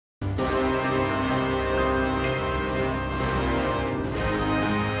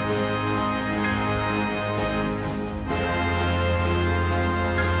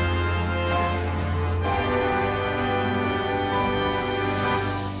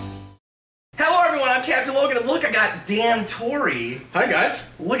I'm Captain Logan, and look, I got Dan Torrey. Hi, guys.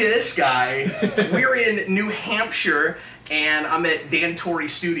 Look at this guy. We're in New Hampshire, and I'm at Dan Torrey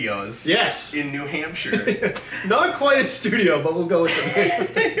Studios. Yes. In New Hampshire. Not quite a studio, but we'll go with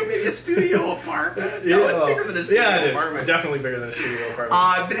it. Maybe a studio apartment. Yeah, No, it's bigger than a studio apartment. It's definitely bigger than a studio apartment.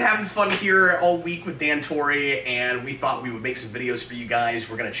 I've been having fun here all week with Dan Torrey, and we thought we would make some videos for you guys.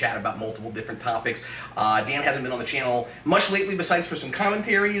 We're going to chat about multiple different topics. Dan hasn't been on the channel much lately, besides for some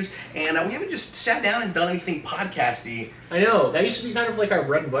commentaries, and we haven't just sat down and done anything podcasty. I know. That used to be kind of like our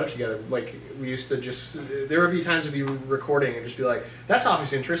bread and butter together. Like, we used to just... There would be times we'd be recording and just be like, that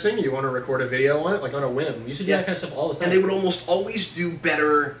topic's interesting, you want to record a video on it? Like, on a whim. We used to do that kind of stuff all the time. And they would almost always do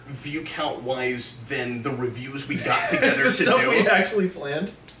better view count-wise than the reviews we got together the stuff we actually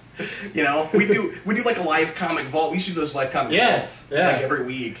planned. You know, we do like a live comic vault. We used to do those live comic vaults like every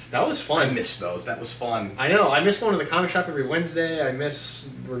week. That was fun. I miss those. That was fun. I know. I miss going to the comic shop every Wednesday. I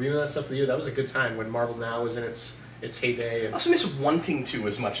miss reviewing that stuff with you. That was a good time when Marvel Now was in its heyday. I also miss wanting to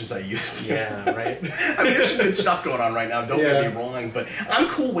as much as I used to. Yeah, right. I mean, there's some good stuff going on right now, don't get me wrong, but I'm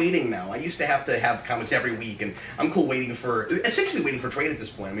cool waiting now. I used to have comics every week, and I'm cool essentially waiting for trade at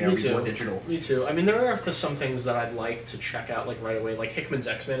this point. I mean, I read more digital. Me too. I mean, there are some things that I'd like to check out like right away, like Hickman's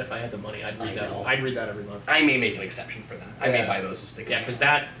X-Men. If I had the money, I'd read that. I'd read that every month. I may make an exception for that. I may buy those as they come out. Because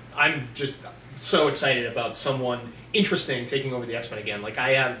I'm just so excited about someone interesting taking over the X-Men again. Like,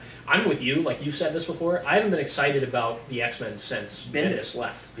 I'm with you, like you've said this before, I haven't been excited about the X-Men since Bendis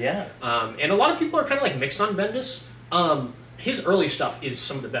left. Yeah. And a lot of people are kind of like mixed on Bendis. His early stuff is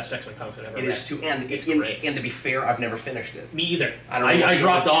some of the best X-Men comics I've ever read. It is too, and it's great. And to be fair, I've never finished it. Me either. I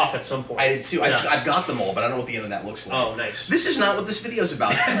dropped off at some point. I did too. I've got them all, but I don't know what the end of that looks like. Oh, nice. This is not what this video is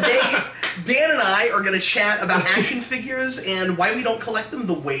about. Today, Dan and I are going to chat about action figures and why we don't collect them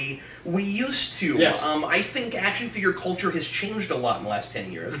the way we used to. Yes. I think action figure culture has changed a lot in the last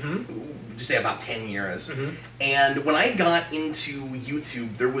 10 years. Just say about 10 years. And when I got into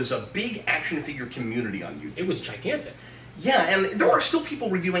YouTube, there was a big action figure community on YouTube. It was gigantic. Yeah, and there are still people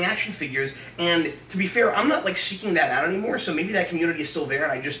reviewing action figures, and to be fair, I'm not like seeking that out anymore, so maybe that community is still there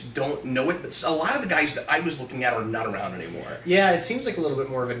and I just don't know it, but a lot of the guys that I was looking at are not around anymore. Yeah, it seems like a little bit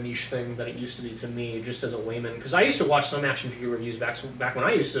more of a niche thing than it used to be to me, just as a layman, because I used to watch some action figure reviews back when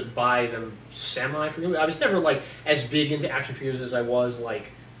I used to buy them semi-frequently. I was never like as big into action figures as I was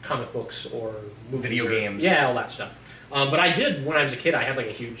like comic books or movies. Video games. Yeah, all that stuff. But I did, when I was a kid, I had like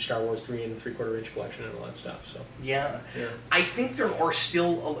a huge Star Wars 3 3/4 inch collection and all that stuff. So yeah. I think there are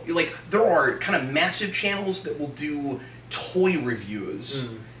still, there are kind of massive channels that will do toy reviews.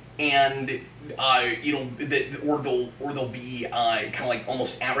 And, you know, or they'll be kind of like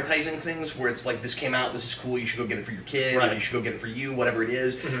almost advertising things where it's like, this came out, this is cool, you should go get it for your kid, or you should go get it for you, whatever it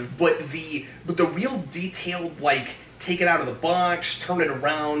is. But the real detailed, like, take it out of the box, turn it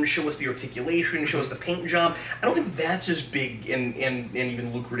around, show us the articulation, show us the paint job. I don't think that's as big and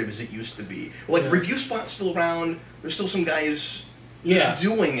even lucrative as it used to be. Like, Review Spot's still around. There's still some guys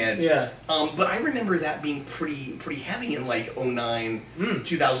doing it. Yeah. But I remember that being pretty heavy in like 09,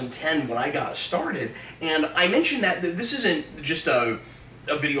 2010 when I got started. And I mentioned that this isn't just a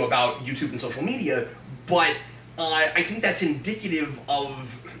video about YouTube and social media, but I think that's indicative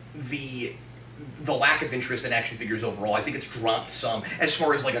of the lack of interest in action figures overall. I think it's dropped some as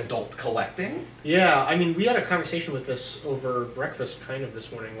far as like adult collecting. Yeah, I mean, we had a conversation with this over breakfast kind of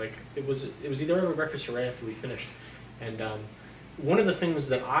this morning. Like, it was either over breakfast or right after we finished. And one of the things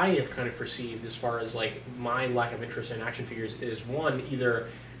that I have kind of perceived as far as like my lack of interest in action figures is, one, either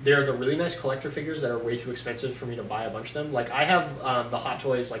they're the really nice collector figures that are way too expensive for me to buy a bunch of them. Like, I have the Hot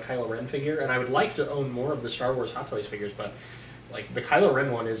Toys like Kylo Ren figure, and I would like to own more of the Star Wars Hot Toys figures, but like, the Kylo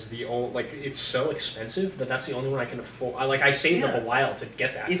Ren one is the only, like, it's so expensive that's the only one I can afford. I saved up a while to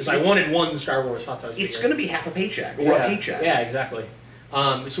get that, because I wanted one Star Wars Hot Toys figure. It's going to be half a paycheck, or a paycheck. Yeah, exactly.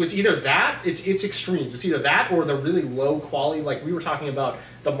 So it's either that, it's extremes. It's either that or the really low quality, like we were talking about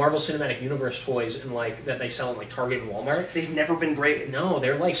the Marvel Cinematic Universe toys and like that they sell in like Target and Walmart. They've never been great. No,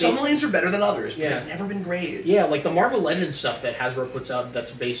 they're like... Some lines are better than others, but they've never been great. Yeah, like the Marvel Legends stuff that Hasbro puts out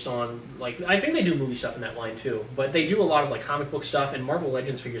that's based on, like, I think they do movie stuff in that line too, but they do a lot of like comic book stuff, and Marvel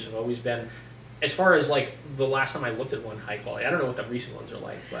Legends figures have always been, as far as like the last time I looked at one, high quality. I don't know what the recent ones are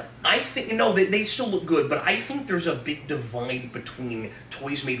like, but I think they still look good, but I think there's a big divide between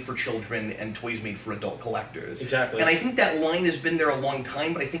toys made for children and toys made for adult collectors. Exactly. And I think that line has been there a long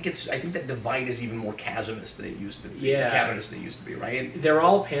time, but I think that divide is even more chasmous than it used to be. Yeah. Cavernous than it used to be, right? They're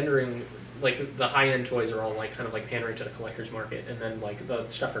all pandering. Like, the high-end toys are all like kind of like pandering to the collector's market, and then like the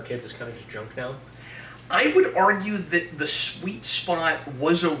stuff for kids is kind of just junk now. I would argue that the sweet spot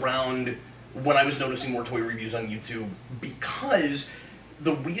was around when I was noticing more toy reviews on YouTube, because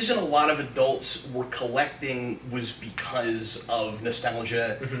the reason a lot of adults were collecting was because of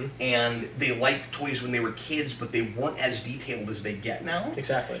nostalgia, and they liked toys when they were kids, but they weren't as detailed as they get now.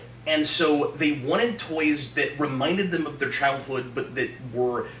 Exactly. And so they wanted toys that reminded them of their childhood, but that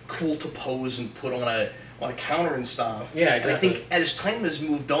were cool to pose and put on a counter and stuff. Yeah, exactly. And I think as time has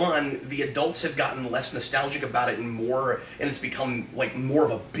moved on, the adults have gotten less nostalgic about it and it's become like more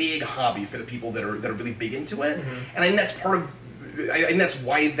of a big hobby for the people that are really big into it. And I think that's I think that's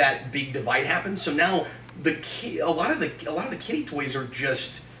why that big divide happens. So now a lot of the kiddie toys are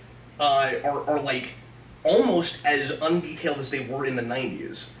just are like almost as undetailed as they were in the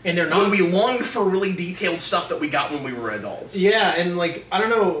 90s. And they're not. When we longed for really detailed stuff that we got when we were adults. Yeah, and like, I don't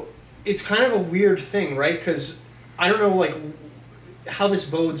know, it's kind of a weird thing, right? Because I don't know, like, how this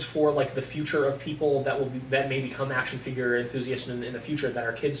bodes for like the future of people that may become action figure enthusiasts in the future that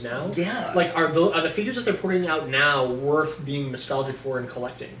are kids now. Yeah. Like, are the figures that they're putting out now worth being nostalgic for and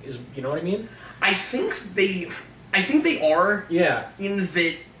collecting? You know what I mean? I think they are. Yeah. In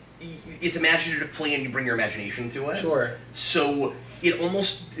that it's imaginative play and you bring your imagination to it. Sure. So it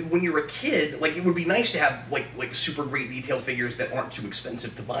almost, when you're a kid, like, it would be nice to have like super great detailed figures that aren't too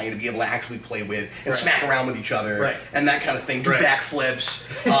expensive to buy and to be able to actually play with and smack around with each other and that kind of thing. Do backflips,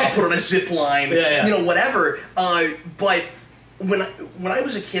 put on a zip line, you know, whatever. But when I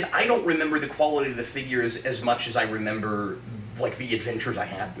was a kid, I don't remember the quality of the figures as much as I remember like the adventures I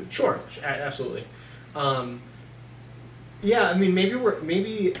had with them. Sure, absolutely. Yeah, I mean,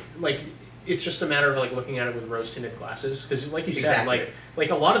 maybe like it's just a matter of like looking at it with rose-tinted glasses, because like you said, like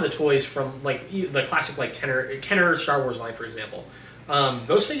a lot of the toys from like the classic like Kenner Star Wars line, for example,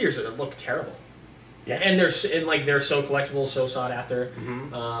 those figures look terrible. Yeah, and they're so collectible, so sought after,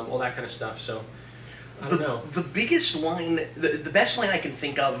 all that kind of stuff. So I don't know. The biggest line, the best line I can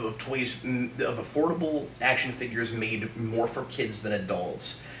think of toys, of affordable action figures made more for kids than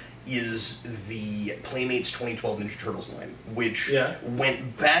adults, is the Playmates 2012 Ninja Turtles line, which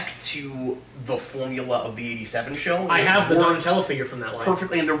went back to the formula of the '87 show. I have the Donatello figure from that line.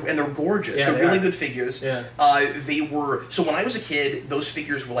 Perfectly, and they're gorgeous. Yeah, they're really good figures. Yeah. They were, so when I was a kid, those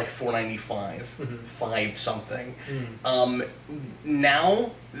figures were like $4.95, five something.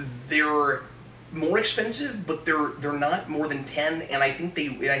 Now they're more expensive, but they're not more than 10, and I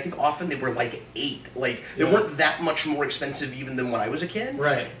think often they were like 8. Like, they weren't that much more expensive even than when I was a kid.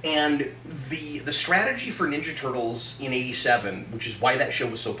 Right. And the strategy for Ninja Turtles in '87, which is why that show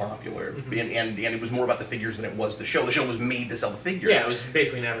was so popular, and it was more about the figures than it was the show. The show was made to sell the figures. Yeah, it was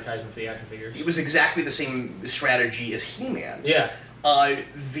basically an advertisement for the action figures. It was exactly the same strategy as He-Man. Yeah.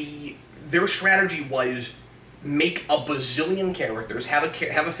 Their strategy was make a bazillion characters, have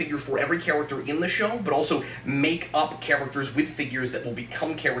a figure for every character in the show, but also make up characters with figures that will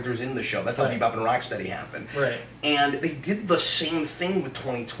become characters in the show. That's how Bebop and Rocksteady happened. Right. And they did the same thing with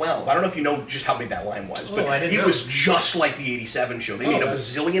 2012. I don't know if you know just how big that line was, but it was just like the '87 show. They made a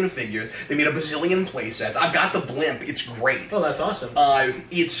bazillion figures. They made a bazillion play sets. I've got the blimp. It's great. Oh, that's awesome.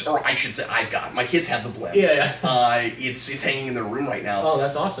 Or I should say I've got. My kids have the blimp. Yeah. It's hanging in their room right now. Oh,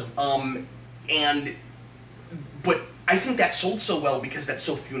 that's awesome. But I think that sold so well because that's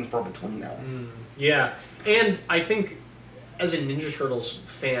so few and far between now. Yeah, and I think as a Ninja Turtles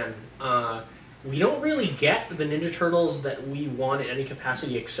fan, we don't really get the Ninja Turtles that we want in any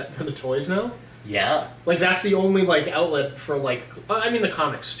capacity except for the toys now. Yeah. Like, that's the only, like, outlet for, like, I mean, the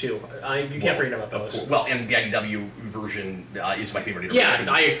comics, too. You can't forget about those. Well, and the IDW version is my favorite iteration.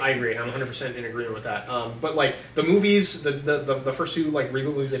 Yeah, I agree. I'm 100% in agreement with that. But, like, the movies, the first two, like,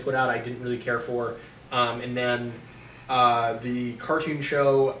 reboot movies they put out, I didn't really care for. And then the cartoon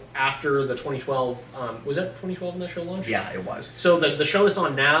show after the 2012... was that 2012 when that show launched? Yeah, it was. So the show that's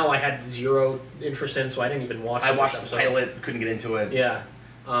on now, I had zero interest in, so I didn't even watch it. I watched the pilot, couldn't get into it. Yeah.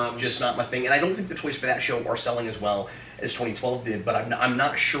 Just not my thing. And I don't think the toys for that show are selling as well as 2012 did, but I'm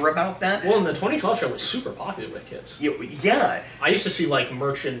not sure about that. Well, and the 2012 show was super popular with kids. Yeah. I used to see, like,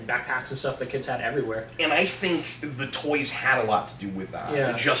 merch and backpacks and stuff that kids had everywhere. And I think the toys had a lot to do with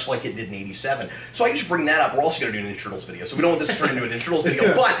that, just like it did in '87. So I just bring that up. We're also going to do a Ninja Turtles video, so we don't want this to turn into a Ninja Turtles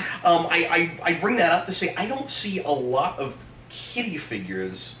video, but I bring that up to say I don't see a lot of kiddie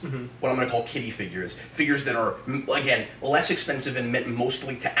figures, what I'm going to call kiddie figures that are, again, less expensive and meant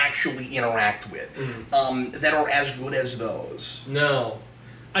mostly to actually interact with, that are as good as those. No.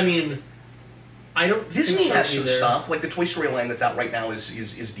 I mean, I don't Disney has some stuff, like the Toy Story line that's out right now is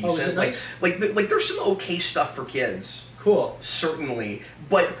decent. Oh, is it nice? Like there's some okay stuff for kids. Cool. Certainly.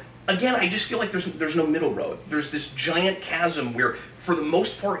 But again, I just feel like there's no middle road. There's this giant chasm where, for the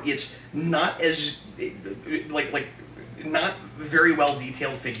most part, it's not as not very well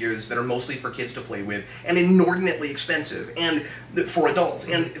detailed figures that are mostly for kids to play with, and inordinately expensive, and for adults.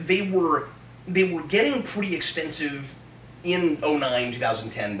 And they were getting pretty expensive in 2009,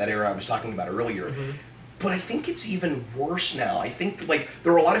 2010, that era I was talking about earlier. Mm-hmm. But I think it's even worse now. I think like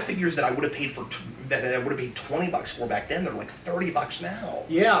there are a lot of figures that I would have paid for that I would have paid $20 for back then. They're like $30 now.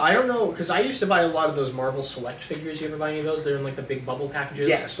 Yeah, I don't know, because I used to buy a lot of those Marvel Select figures. You ever buy any of those? They're in like the big bubble packages.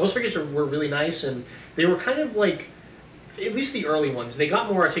 Yes. Those figures were really nice, and they were kind of like, at least the early ones, they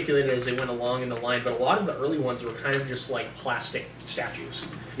got more articulated as they went along in the line, but a lot of the early ones were kind of just like plastic statues.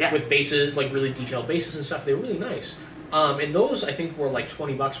 Yeah. With bases, like really detailed bases and stuff. They were really nice. And those, I think, were like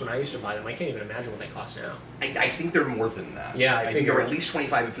 $20 when I used to buy them. I can't even imagine what they cost now. I think they're more than that. Yeah, I think they're at least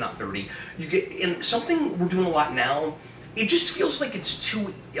 25, if not 30. You get, and something we're doing a lot now, it just feels like it's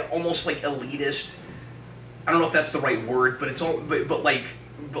too, almost like elitist. I don't know if that's the right word, but it's all, but like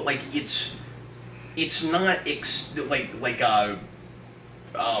it's not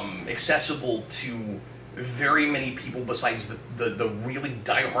accessible to very many people besides the really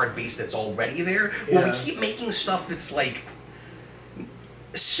diehard base that's already there. Where we keep making stuff that's like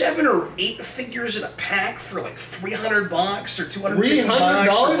 7 or 8 figures in a pack for like $300 or $250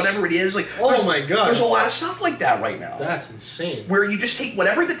 or whatever it is. Like, oh my god, there's a lot of stuff like that right now. That's insane. Where you just take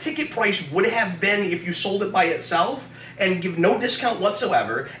whatever the ticket price would have been if you sold it by itself and give no discount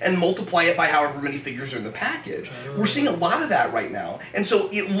whatsoever, and multiply it by however many figures are in the package. We're seeing a lot of that right now. And so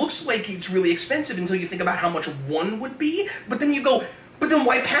it looks like it's really expensive until you think about how much one would be, but then you go, but then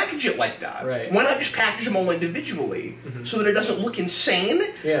why package it like that? Right. Why not just package them all individually so that it doesn't look insane?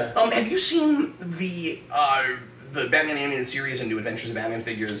 Yeah. Have you seen the Batman Animated Series and New Adventures of Batman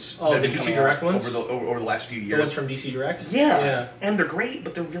figures? Oh, the DC Direct ones? Over the last few years. The ones from DC Direct? Yeah. And they're great,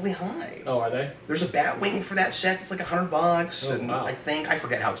 but they're really high. Oh, are they? There's a Batwing for that set that's like $100. Oh, and wow. I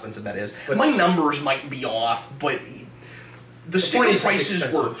forget how expensive that is. But my numbers might be off, but the sticker prices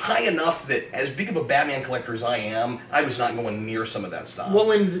were high enough that, as big of a Batman collector as I am, I was not going near some of that stuff.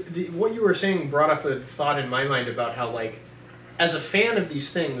 Well, and what you were saying brought up a thought in my mind about how, like, as a fan of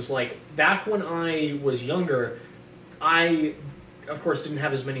these things, like, back when I was younger, I, of course, didn't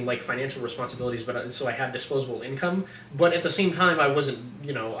have as many, like, financial responsibilities, but so I had disposable income. But at the same time, I wasn't,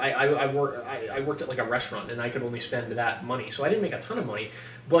 you know, I worked at, like, a restaurant, and I could only spend that money. So I didn't make a ton of money.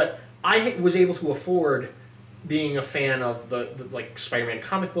 But I was able to afford being a fan of the like, Spider-Man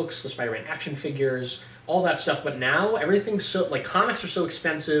comic books, the Spider-Man action figures, all that stuff. But now, everything's so, like, comics are so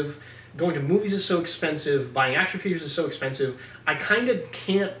expensive, going to movies is so expensive, buying action figures is so expensive, I kind of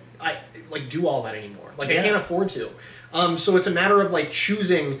can't, do all that anymore. Like, I can't afford to. So it's a matter of, like,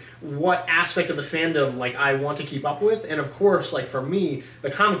 choosing what aspect of the fandom, like, I want to keep up with. And, of course, like, for me,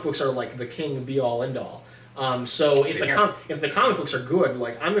 the comic books are, like, the king, be-all, end-all. So if the comic books are good,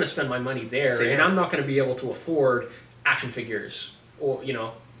 like, I'm going to spend my money there, and I'm not going to be able to afford action figures, or, you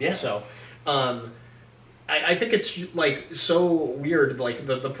know. Yeah. So, I think it's, like, so weird. Like,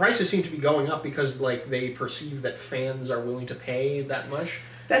 the prices seem to be going up because, like, they perceive that fans are willing to pay that much.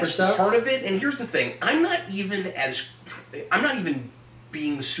 That's part of it, and here's the thing. I'm not even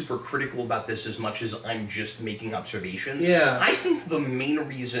being super critical about this as much as I'm just making observations. Yeah. I think the main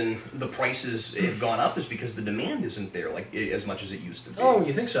reason the prices have gone up is because the demand isn't there, like, as much as it used to be. Oh,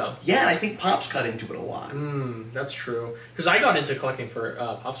 you think so? Yeah, and I think Pop's cut into it a lot. That's true. Because I got into collecting for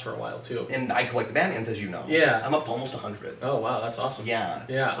Pops for a while, too. And I collect the Batmans, as you know. Yeah. I'm up to almost 100. Oh, wow, that's awesome. Yeah.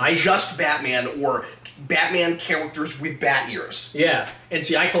 Yeah. Just Batman, or Batman characters with bat ears. Yeah. And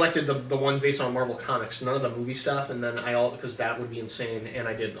see, I collected the ones based on Marvel Comics, none of the movie stuff, and then because that would be insane, and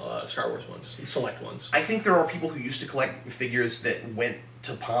I did Star Wars ones, select ones. I think there are people who used to collect figures that went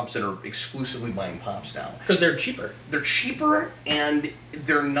to Pops and are exclusively buying Pops now. Because they're cheaper. They're cheaper, and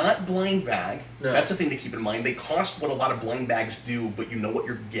they're not blind bag. No. That's the thing to keep in mind. They cost what a lot of blind bags do, but you know what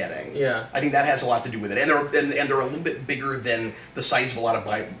you're getting. Yeah. I think that has a lot to do with it. And they're a little bit bigger than the size of a lot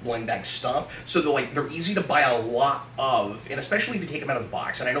of blind bag stuff. So they're easy to buy a lot of, and especially if you take them out of the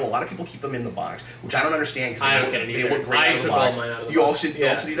box. And I know a lot of people keep them in the box, which I don't understand because they look great out of the box. You also do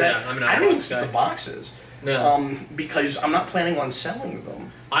that? Yeah, I don't even keep the boxes. No. Because I'm not planning on selling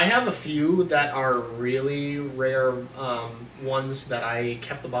them. I have a few that are really rare ones that I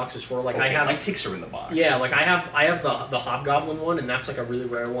kept the boxes for. Like, I have, my ticks are in the box. Yeah, like I have the Hobgoblin one, and that's like a really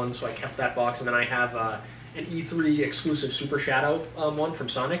rare one, so I kept that box. And then I have an E3 exclusive Super Shadow one from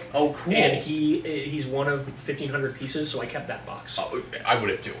Sonic. Oh, cool. And he's one of 1,500 pieces, so I kept that box. Oh, I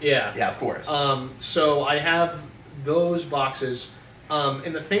would have too. Yeah. Yeah, of course. So I have those boxes.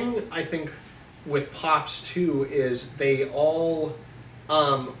 And the thing I think with Pops too is they all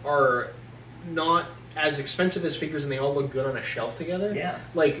are not as expensive as figures and they all look good on a shelf together. Yeah.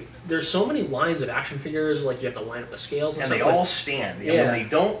 Like, there's so many lines of action figures, like, you have to line up the scales and stuff. And they all stand. And when they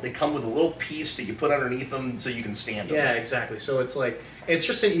don't, they come with a little piece that you put underneath them so you can stand them. Yeah, exactly. So it's like, it's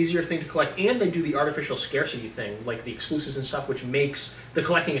just an easier thing to collect, and they do the artificial scarcity thing, like the exclusives and stuff, which makes the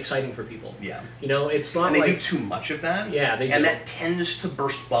collecting exciting for people. Yeah. You know, it's not and they like... do too much of that. Yeah, they do. And that tends to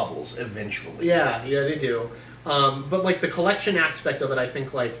burst bubbles eventually. Yeah, they do. But, like, the collection aspect of it, I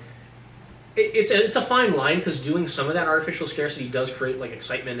think, like, it's a fine line, because doing some of that artificial scarcity does create, like,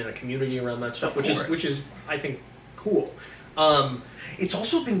 excitement and a community around that stuff, which is I think cool. It's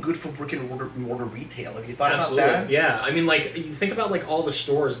also been good for brick and mortar retail. Have you thought about that? Yeah, I mean, like, you think about, like, all the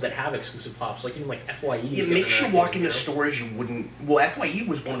stores that have exclusive pops, like even like FYE. It makes you walk into stores you wouldn't. Well, FYE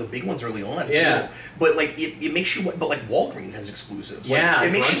was one of the big ones early on. Yeah. Too. But like it makes you. But like Walgreens has exclusives. Yeah. Like,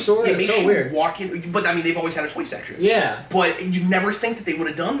 it makes you. Store, it makes so you weird. walk in. But I mean, they've always had a toy section. Yeah. But you never think that they would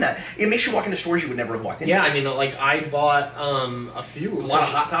have done that. It makes you walk into stores you would never have walked into. Yeah, I mean, like, I bought a few. A lot of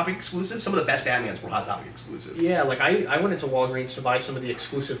Hot Topic exclusives. Some of the best Batmans were Hot Topic exclusives. Yeah, like I went into Walgreens to buy some of the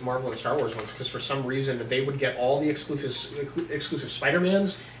exclusive Marvel and Star Wars ones, because for some reason they would get all the exclusive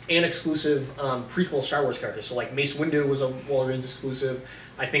Spider-Mans and exclusive prequel Star Wars characters. So like Mace Windu was a Walgreens exclusive.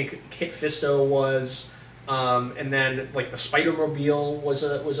 I think Kit Fisto was, and then like the Spider-Mobile was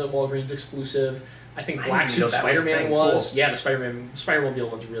a Walgreens exclusive. I think Black Suit Spider-Man was. Cool. Yeah, the Spider-Mobile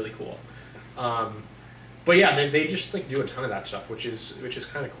one's really cool. But yeah, they just like do a ton of that stuff, which is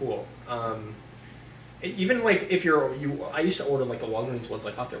kind of cool. Even like if I used to order like the Walgreens ones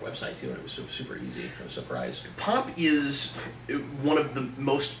like off their website too, and it was super easy. I was surprised. Pop is one of the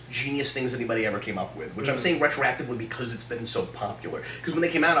most genius things anybody ever came up with, which I'm saying retroactively because it's been so popular. Because when they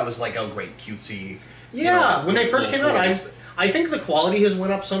came out, I was like, oh great, cutesy. Yeah, when they first came out, I think the quality has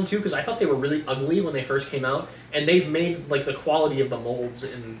went up some too, because I thought they were really ugly when they first came out, and they've made like the quality of the molds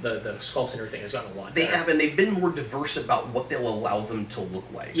and the sculpts and everything has gotten a lot better. They have, and they've been more diverse about what they'll allow them to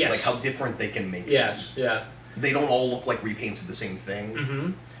look like. Yes. Like how different they can make it. Yes, yeah. They don't all look like repaints of the same thing.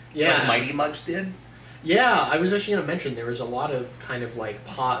 Mm-hmm. Yeah. Like Mighty Mugs did. Yeah, I was actually going to mention there was a lot of kind of like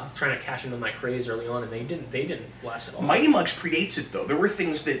trying to cash into my craze early on, and they didn't last at all. Mighty Mugs predates it though. There were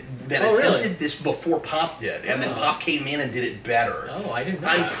things that attempted this before Pop did, and then Pop came in and did it better. Oh, I didn't know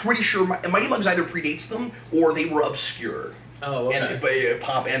I'm pretty sure Mighty Mugs either predates them or they were obscure. Oh, okay. And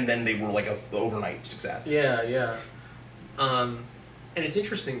Pop, and then they were like a overnight success. Yeah, yeah. And it's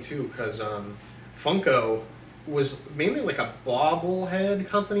interesting too because Funko was mainly like a bobblehead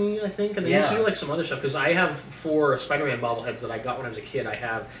company, I think, and they used to do like some other stuff. Because I have 4 Spider-Man bobbleheads that I got when I was a kid. I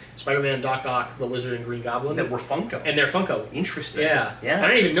have Spider-Man, Doc Ock, the Lizard, and Green Goblin. That were Funko. And they're Funko. Interesting. Yeah. Yeah. I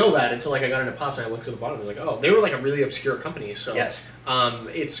didn't even know that until like I got into Pops and I looked at the bottom. I was like, oh, they were like a really obscure company. So yes.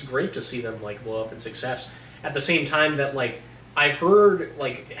 It's great to see them like blow up in success. At the same time that like I've heard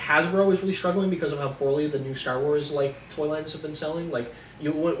like Hasbro is really struggling because of how poorly the new Star Wars like toy lines have been selling. Like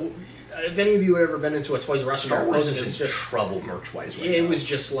if any of you have ever been into a Toys R Us, Star Wars is in trouble merch-wise right now. It was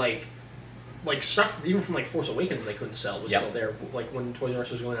just like stuff even from like Force Awakens they couldn't sell was still there. Like when Toys R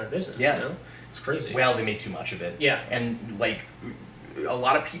Us was going out of business. Yeah, you know? It's crazy. Well, they made too much of it. Yeah, and like a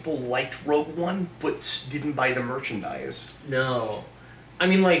lot of people liked Rogue One, but didn't buy the merchandise. No, I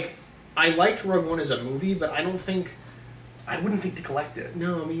mean like I liked Rogue One as a movie, but I don't think. I wouldn't think to collect it.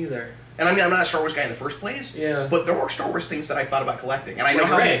 No, me either. And I mean, I'm not a Star Wars guy in the first place. Yeah. But there are Star Wars things that I thought about collecting, and I know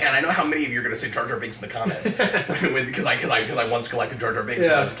how many of you are going to say Jar Jar Binks in the comments because I once collected Jar Jar Binks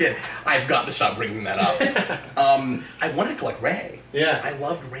when I was a kid. I've got to stop bringing that up. I wanted to collect Rey. Yeah. I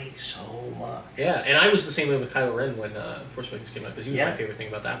loved Rey so much. Yeah, and I was the same way with Kylo Ren when Force Awakens came out because he was my favorite thing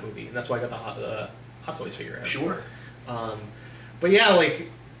about that movie, and that's why I got the Hot Toys figure. Sure. But yeah, like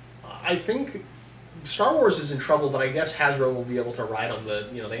I think. Star Wars is in trouble, but I guess Hasbro will be able to ride on the,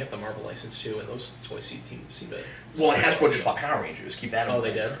 they have the Marvel license too, and those toy teams seem to... Well, and Hasbro just bought Power Rangers, keep that in mind. Oh,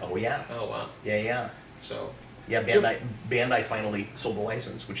 they did? Oh, yeah. Oh, wow. Yeah. So... Yeah, Bandai finally sold the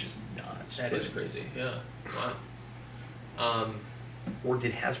license, which is nuts. That is crazy, yeah. Wow. Or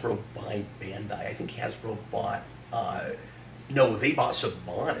did Hasbro buy Bandai? I think Hasbro bought... no, they bought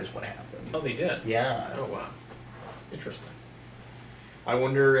Saban is what happened. Oh, they did? Yeah. Oh, wow. Interesting. I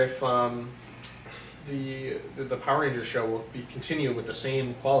wonder if... The Power Rangers show will continue with the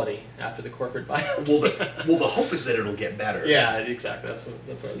same quality after the corporate buyout. well, the hope is that it'll get better. Yeah, exactly. That's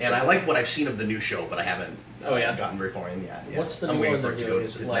what. And I like what I've seen of the new show, but I haven't gotten very far in yet. Yeah. What's the new one they're doing?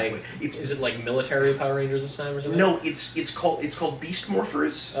 Is it like military Power Rangers this time or something? No, it's called Beast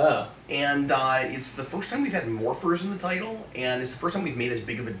Morphers. Oh. And it's the first time we've had Morphers in the title, and it's the first time we've made as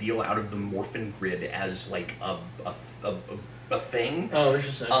big of a deal out of the Morphin Grid as like a thing. Oh,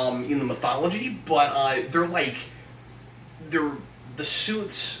 interesting. In the mythology, but they're the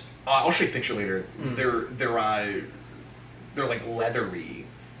suits I'll show you a picture later. They're like leathery,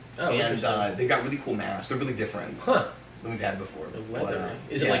 and they got really cool masks. They're really different than we've had before. Leathery.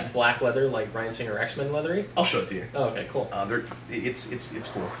 Is it like black leather, like Bryan Singer X-Men leathery? I'll show it to you. Oh, okay, cool. It's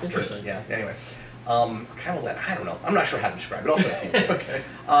cool. Interesting. But, yeah. Anyway, kind of I don't know. I'm not sure how to describe it. I'll show it to you. Okay.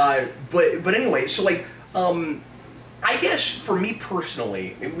 But anyway, so like I guess for me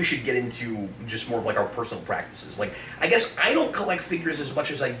personally, maybe we should get into just more of like our personal practices. Like, I guess I don't collect figures as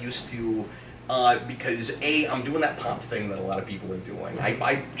much as I used to. Because I'm doing that pop thing that a lot of people are doing.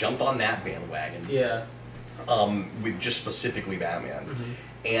 I jumped on that bandwagon. Yeah. With just specifically Batman,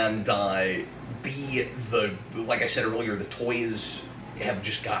 and B, like I said earlier, the toys have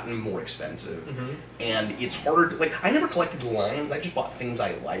just gotten more expensive, and it's harder to, like, I never collected lines. I just bought things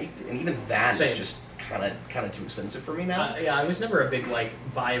I liked, and even that is just kind of too expensive for me now. Yeah, I was never a big, like,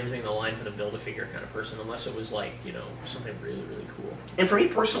 buy everything in the line for the Build-A-Figure kind of person, unless it was, like, you know, something really, really cool. And for me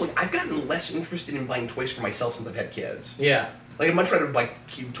personally, I've gotten less interested in buying toys for myself since I've had kids. Yeah. Like, I'd much rather buy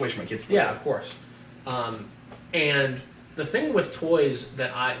toys for my kids. Yeah, of course. And the thing with toys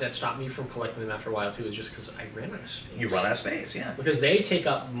that stopped me from collecting them after a while, too, is just because I ran out of space. You run out of space, yeah. Because they take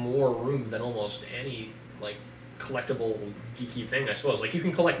up more room than almost any, like, collectible geeky thing, I suppose. Like, you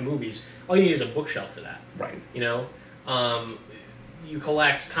can collect movies. All you need is a bookshelf for that. Right. You know? You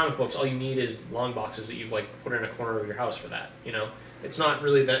collect comic books, all you need is long boxes that you, like, put in a corner of your house for that, you know? It's not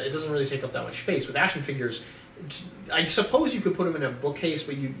really that, it doesn't really take up that much space. With action figures, I suppose you could put them in a bookcase,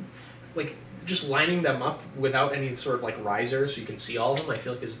 but you, like, just lining them up without any sort of, like, risers so you can see all of them, I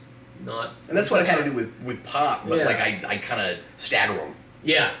feel like is not... And that's what I had to do with Pop, but, like, I kind of stagger them.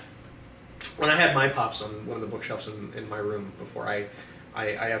 Yeah. When I had my Pops on one of the bookshelves in my room before, I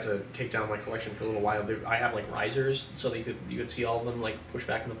had to take down my collection for a little while. I have, like, risers so that you could see all of them, like, push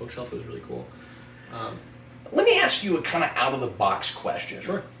back in the bookshelf. It was really cool. Let me ask you a kind of out-of-the-box question.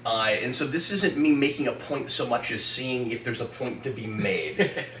 Sure. And so this isn't me making a point so much as seeing if there's a point to be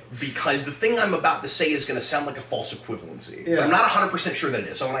made. Because the thing I'm about to say is going to sound like a false equivalency. Yeah. But I'm not 100% sure that it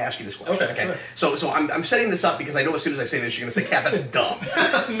is, so I want to ask you this question. Okay? Sure. So I'm setting this up because I know as soon as I say this, you're going to say, Kat, that's dumb.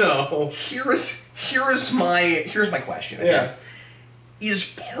 No. Here's my question. Okay? Yeah.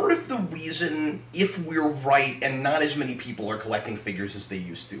 Is part of the reason, if we're right, and not as many people are collecting figures as they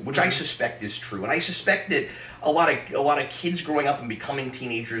used to, which I suspect is true, and I suspect that a lot of kids growing up and becoming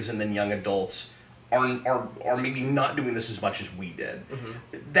teenagers and then young adults are maybe not doing this as much as we did.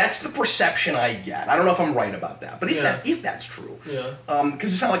 That's the perception I get. I don't know if I'm right about that, but if that's true,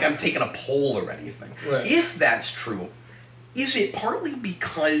 because it's not like I'm taking a poll or anything. Right. If that's true, is it partly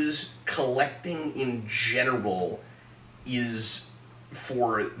because collecting in general is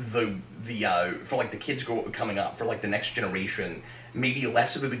for like the kids coming up, for like the next generation, maybe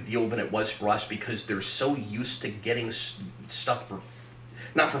less of a big deal than it was for us because they're so used to getting stuff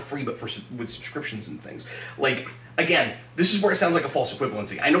not for free, but with subscriptions and things. Like, again, this is where it sounds like a false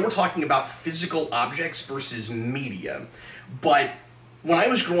equivalency. I know we're talking about physical objects versus media, but when I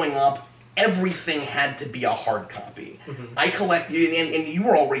was growing up, everything had to be a hard copy. I collected, and you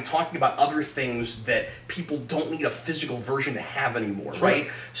were already talking about other things that people don't need a physical version to have anymore, right?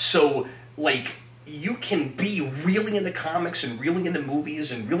 So, like, you can be really into comics and really into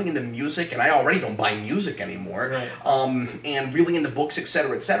movies and really into music, and I already don't buy music anymore, and really into books,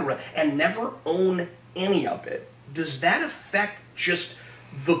 etc., and never own any of it. Does that affect just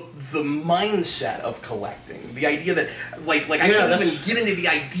the mindset of collecting? The idea that, like I can't even get into the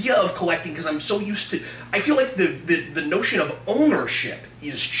idea of collecting because I'm so used to... I feel like the notion of ownership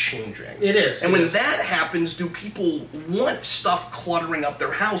is changing. It is. And when that happens, do people want stuff cluttering up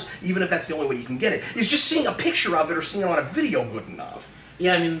their house, even if that's the only way you can get it? Is just seeing a picture of it or seeing it on a video good enough?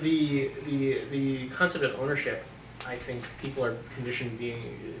 Yeah, I mean, the concept of ownership, I think people are conditioned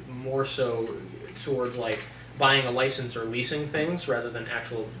being more so towards, like, buying a license or leasing things rather than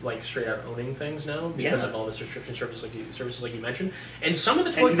actual, like, straight out owning things now because of all the subscription services like you mentioned. And some of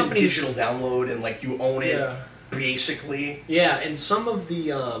the toy companies, digital download and, like, you own it basically. Yeah, and some of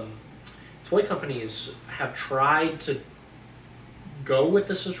the toy companies have tried to go with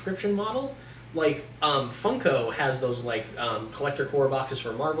the subscription model. Like, Funko has those, like, collector core boxes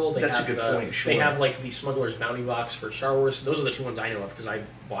for Marvel. That's a good point, sure. They have, like, the Smuggler's Bounty box for Star Wars. Those are the two ones I know of because I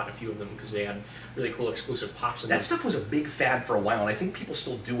bought a few of them because they had really cool exclusive pops in them. That stuff was a big fad for a while, and I think people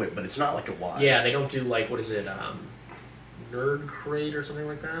still do it, but it's not like it was. Yeah, they don't do, like, what is it, Nerd Crate or something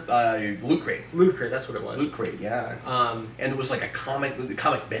like that? Loot Crate. Loot Crate, that's what it was. Loot Crate, yeah. And there was, like, the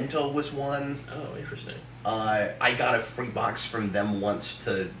Comic Bento was one. Oh, interesting. I got a free box from them once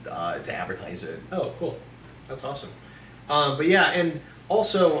to advertise it. Oh, cool. That's awesome. But yeah, and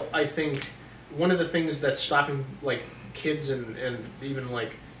also I think one of the things that's stopping, like, kids and even,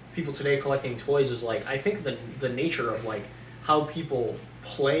 like, people today collecting toys is like, I think the nature of like how people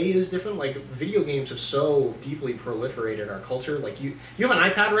play is different. Like video games have so deeply proliferated our culture. Like you have an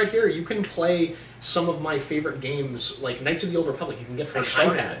iPad right here. You can play some of my favorite games, like Knights of the Old Republic. You can get for an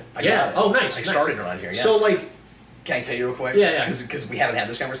iPad. Yeah. Oh, nice. I started around here. Yeah. So like, can I tell you real quick? Yeah. Because we haven't had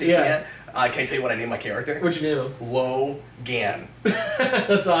this conversation yet. Can I tell you what I named my character? What'd you name him? Logan.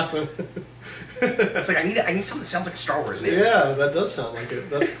 That's awesome. It's like I need something that sounds like a Star Wars name. Yeah, that does sound like it.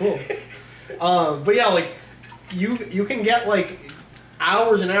 That's cool. But yeah, like you can get like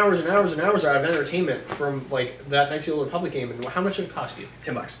hours and hours and hours and hours out of entertainment from like that Knights of the Old Republic game. And how much did it cost you?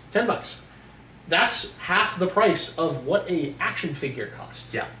 $10. $10. That's half the price of what a action figure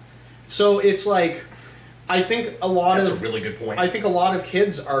costs. Yeah. So it's like, I think That's a really good point. I think a lot of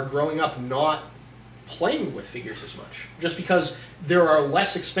kids are growing up not playing with figures as much, just because there are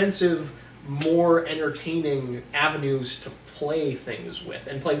less expensive, more entertaining avenues to play things with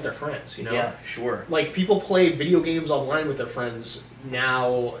and play with their friends, you know? Yeah, sure. Like, people play video games online with their friends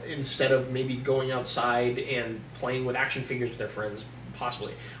now instead of maybe going outside and playing with action figures with their friends,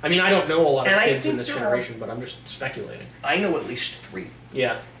 possibly. I mean, I don't know a lot of kids in this generation, but I'm just speculating. I know at least 3.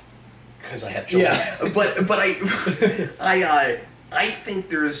 Yeah. Because I have children. Yeah. But I think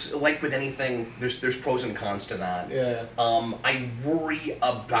there's, like with anything, there's pros and cons to that. Yeah. I worry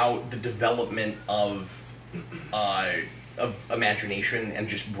about the development of imagination and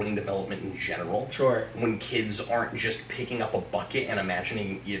just brain development in general. Sure. When kids aren't just picking up a bucket and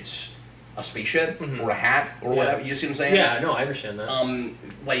imagining it's a spaceship or a hat or whatever. You see what I'm saying? Yeah, no, I understand that.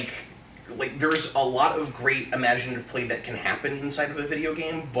 Like there's a lot of great imaginative play that can happen inside of a video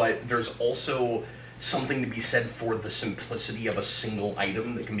game, but there's also something to be said for the simplicity of a single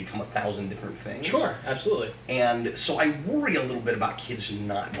item that can become 1,000 different things. Sure, absolutely. And so I worry a little bit about kids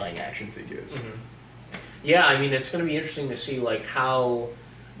not buying action figures. Mm-hmm. Yeah, I mean, it's going to be interesting to see like how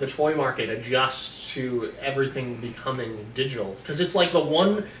the toy market adjusts to everything becoming digital, because it's like the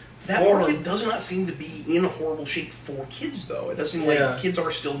one. That market does not seem to be in a horrible shape for kids, though. It does seem like kids are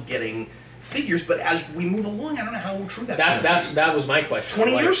still getting figures, but as we move along, I don't know how true that was my question.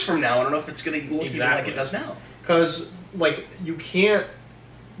 20 years from now, I don't know if it's going to look even like it does now. Because, like, you can't...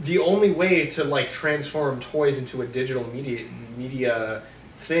 The only way to, like, transform toys into a digital media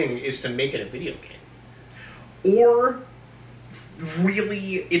thing is to make it a video game. Or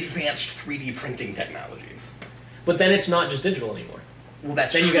really advanced 3D printing technology. But then it's not just digital anymore. Well,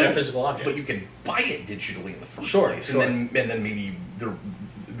 that's then true, you get a physical object. But you can buy it digitally in the first place, sure. and then maybe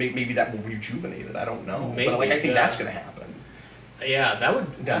that will rejuvenate it. I don't know, maybe, but like I think that's going to happen. Yeah, that would.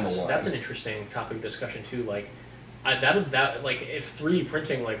 That's an interesting topic of discussion too. Like, like if 3D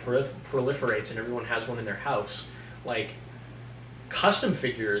printing like proliferates and everyone has one in their house, like custom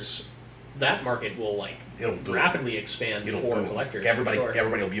figures, that market will like rapidly expand for collectors. Everybody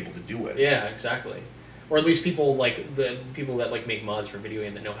will be able to do it. Yeah, exactly. Or at least people like the people that like make mods for video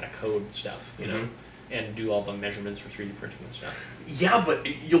game that know how to code stuff, you know, and do all the measurements for 3D printing and stuff. Yeah, but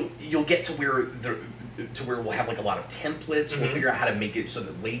you'll get to where we'll have like a lot of templates. We'll figure out how to make it so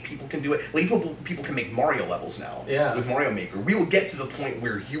that lay people can do it. Lay people can make Mario levels now. Yeah. With Mario Maker, we will get to the point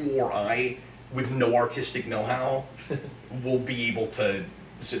where you or I, with no artistic know-how, will be able to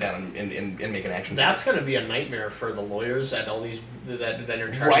sit down and make an action. That's going to be a nightmare for the lawyers at all these that are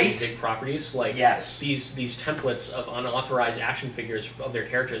in charge of these big properties. Like these templates of unauthorized action figures of their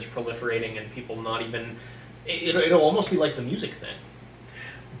characters proliferating and people not even. It'll almost be like the music thing.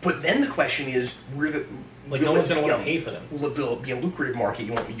 But then the question is, no one's going to want to pay for them. Will it be a lucrative market?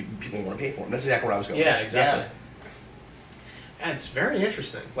 People want to pay for them. That's exactly where I was going. Yeah, exactly. Yeah, it's very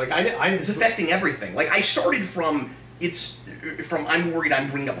interesting. Like it's affecting everything. Like I started from. I'm worried I'm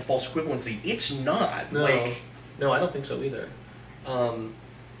bringing up a false equivalency. It's not. No, I don't think so either. When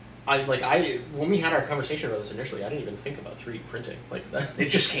we had our conversation about this initially, I didn't even think about 3D printing like that. It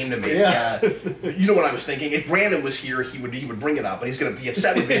just came to me. Yeah. You know what I was thinking? If Brandon was here, he would bring it up, but he's going to be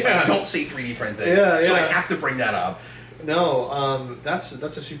upset with me if I don't say 3D printing. So I have to bring that up. No, that's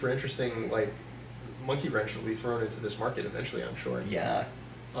a super interesting monkey wrench will be thrown into this market eventually, I'm sure. Yeah.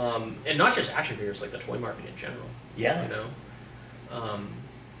 And not just action figures, like the toy market in general. Yeah. You know,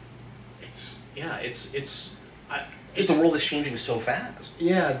 it's the world is changing so fast.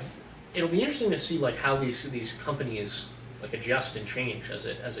 Yeah, it'll be interesting to see how these companies adjust and change as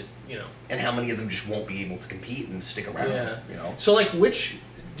it and how many of them just won't be able to compete and stick around. Yeah. You know. So which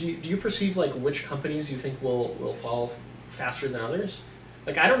do you perceive which companies you think will fall faster than others?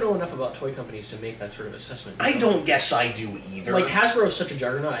 I don't know enough about toy companies to make that sort of assessment. I don't guess I do either. Hasbro is such a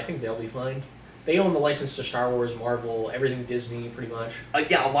juggernaut. I think they'll be fine. they own the license to Star Wars, Marvel, everything Disney, pretty much.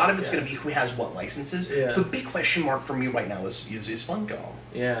 Yeah, a lot of it's going to be who has what licenses. Yeah. The big question mark for me right now is Funko.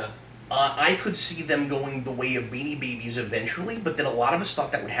 Yeah. I could see them going the way of Beanie Babies eventually, but then a lot of us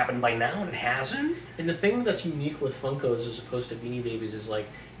thought that would happen by now, and it hasn't. And the thing that's unique with Funkos as opposed to Beanie Babies is, like,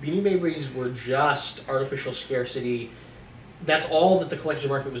 Beanie Babies were just artificial scarcity. That's all that the collector's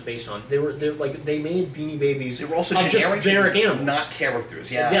market was based on. They made Beanie Babies. They were also generic animals, not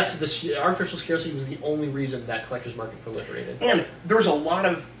characters. Yeah. Yes, the artificial scarcity was the only reason that collector's market proliferated. And there's a lot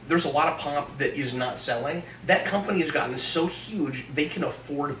of pop that is not selling. That company has gotten so huge they can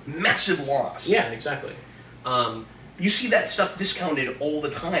afford massive loss. Yeah, exactly. You see that stuff discounted all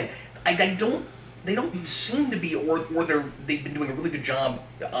the time. They don't seem to be, or they've been doing a really good job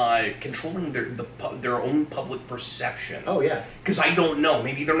controlling their own public perception. Oh yeah. Because I don't know,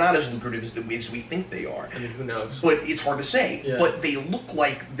 maybe they're not as lucrative as we think they are. I mean, who knows? But it's hard to say. Yeah. But they look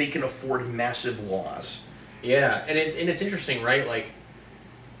like they can afford massive loss. Yeah, and it's interesting, right? Like,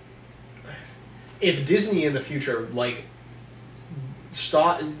 if Disney in the future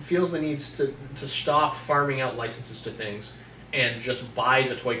feels the needs to stop farming out licenses to things, and just buys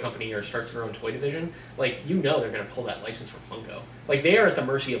a toy company or starts their own toy division, like, they're going to pull that license from Funko. Like, they are at the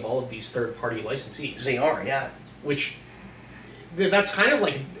mercy of all of these third-party licensees. They are, yeah. Which, that's kind of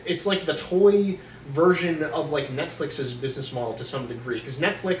like, it's like the toy version of, like, Netflix's business model to some degree. Because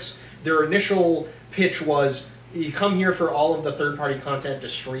Netflix, their initial pitch was, you come here for all of the third-party content to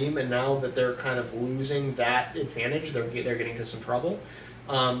stream, and now that they're kind of losing that advantage, they're getting into some trouble.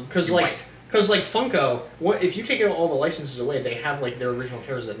 Because Funko, if you take all the licenses away, they have, like, their original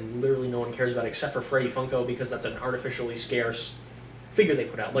characters that literally no one cares about except for Freddy Funko, because that's an artificially scarce figure they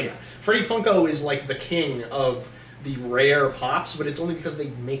put out. Like, yeah. Freddy Funko is, like, the king of the rare pops, but it's only because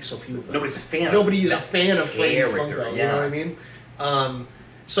they make so few of them. Nobody's a fan Nobody's a fan of Freddy Funko, yeah. You know what I mean?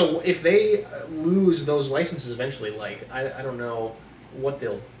 So if they lose those licenses eventually, like, I don't know what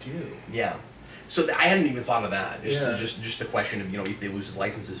they'll do. Yeah. So I hadn't even thought of that. Yeah. Just the question of, if they lose the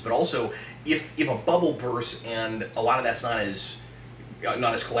licenses, but also if a bubble bursts and a lot of that's not as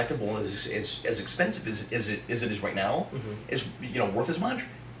collectible as expensive as it is right now, is worth as much.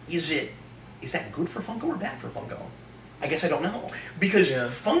 Is that good for Funko or bad for Funko? I guess I don't know, because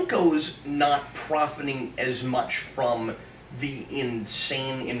Funko's not profiting as much from the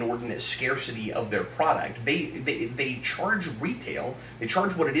insane, inordinate scarcity of their product. They charge retail, they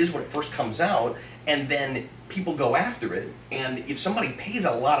charge what it is when it first comes out, and then people go after it. And if somebody pays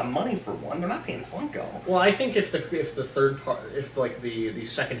a lot of money for one, they're not paying Funko. Well, I think if the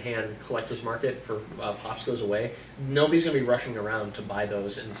secondhand collector's market for pops goes away, nobody's gonna be rushing around to buy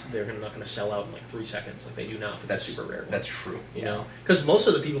those, and they're not gonna sell out in like 3 seconds like they do now if it's a super rare one. That's true. You know, because most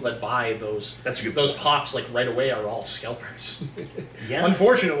of the people that buy those pops like right away are all scalpers. Yeah.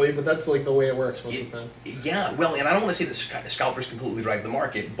 Unfortunately, but that's like the way it works most of the time. Yeah. Well, and I don't want to say that scalpers completely drive the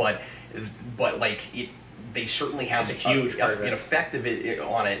market, but like they certainly have a huge an effect of it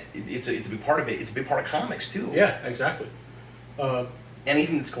on it. It's a big part of it. It's a big part of comics too. Yeah, exactly.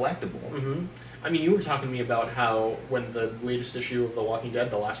 Anything that's collectible. Mm-hmm. I mean, you were talking to me about how when the latest issue of The Walking Dead,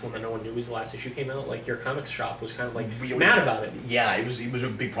 the last one that no one knew was the last issue, came out, like your comics shop was kind of like really mad about it. Yeah, it was a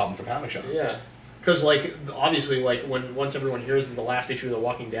big problem for comic shops. Yeah. Because, like, obviously, like, once everyone hears that the last issue of The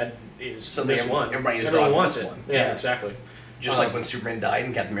Walking Dead is this one, everyone wants it. Yeah, exactly. Just like when Superman died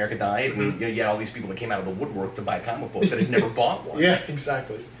and Captain America died, and you had all these people that came out of the woodwork to buy a comic book that had never bought one. Yeah,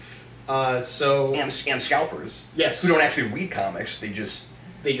 exactly. And scalpers. Yes. Who don't actually read comics, they just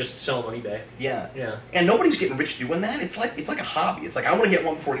sell them on eBay. Yeah. Yeah. And nobody's getting rich doing that. It's like a hobby. It's like I want to get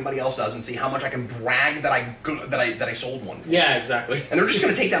one before anybody else does and see how much I can brag that I sold one for. Yeah, exactly. And they're just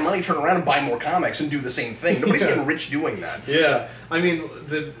going to take that money, turn around and buy more comics and do the same thing. Nobody's getting rich doing that. Yeah. I mean,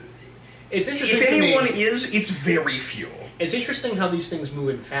 it's interesting. If anyone is, it's very few. It's interesting how these things move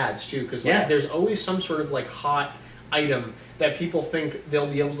in fads too, because there's always some sort of like hot item that people think they'll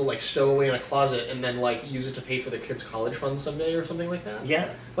be able to like stow away in a closet and then like use it to pay for their kids' college funds someday or something like that.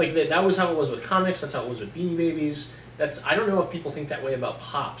 Yeah. Like that was how it was with comics. That's how it was with Beanie Babies. I don't know if people think that way about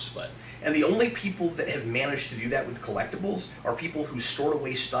pops, but. And the only people that have managed to do that with collectibles are people who stored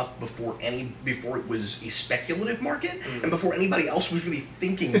away stuff before it was a speculative market and before anybody else was really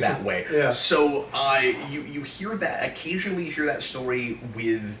thinking that way. Yeah. So you hear that occasionally. You hear that story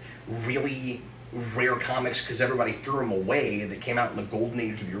with really rare comics because everybody threw them away that came out in the golden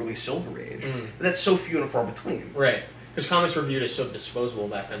age or the early silver age. But that's so few and far between. Right. Because comics were viewed as so disposable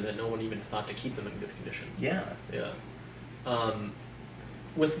back then that no one even thought to keep them in good condition. Yeah. Yeah.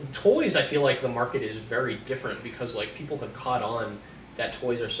 With toys, I feel like the market is very different because like people have caught on that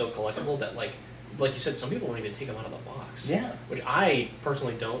toys are so collectible that like you said, some people won't even take them out of the box. Yeah. Which I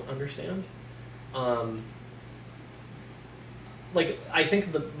personally don't understand. Like, I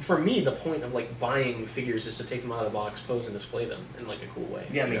think for me, the point of, like, buying figures is to take them out of the box, pose, and display them in, like, a cool way.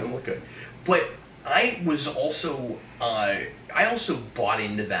 Yeah, make them look good. But I was also, I also bought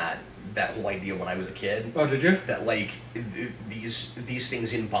into that whole idea when I was a kid. Oh, did you? That, like, these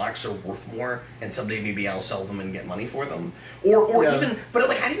things in box are worth more, and someday maybe I'll sell them and get money for them. Or even, but,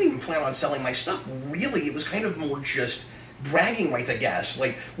 like, I didn't even plan on selling my stuff, really. It was kind of more just bragging rights, I guess.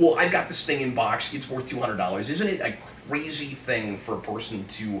 Like, well, I've got this thing in box, it's worth $200. Isn't it a crazy thing for a person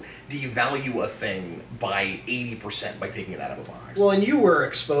to devalue a thing by 80% by taking it out of a box? Well, and you were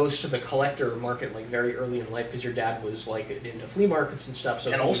exposed to the collector market, like, very early in life because your dad was, like, into flea markets and stuff.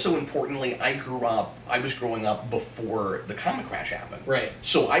 So and also, importantly, I was growing up before the comic crash happened. Right.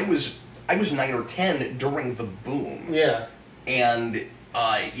 So I was 9 or 10 during the boom. Yeah. And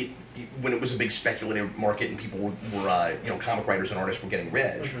when it was a big speculative market and people were you know, comic writers and artists were getting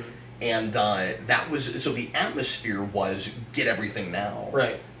rich. Mm-hmm. And that was, so the atmosphere was get everything now.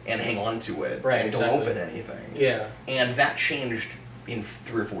 Right. And hang on to it. Right, And exactly. don't open anything. Yeah. And that changed in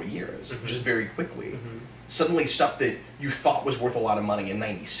 3 or 4 years, Mm-hmm. just very quickly. Mm-hmm. Suddenly stuff that you thought was worth a lot of money in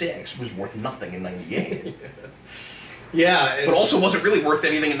 96 was worth nothing in 98. Yeah. But also wasn't really worth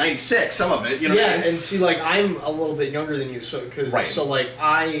anything in 96, some of it, you know what I mean? And see, like, I'm a little bit younger than you, so, so like,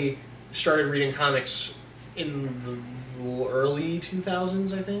 I started reading comics in the early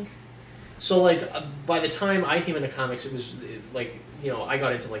 2000s, I think. So, like, by the time I came into comics, it was, like, you know, I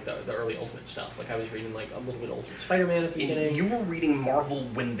got into, like, the early Ultimate stuff. Like, I was reading, like, a little bit of Ultimate Spider-Man at the beginning. You were reading Marvel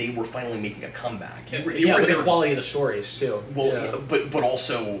when they were finally making a comeback. You were with there, the quality of the stories, too. Well, yeah. but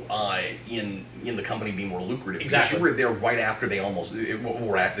also in the company being more lucrative. Exactly. You were there right after they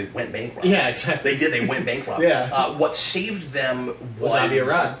after they went bankrupt. Yeah, exactly. They went bankrupt. Yeah. What saved them was Avi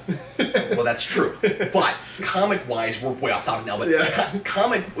Arad. Well, that's true. But comic-wise, we're way off topic now,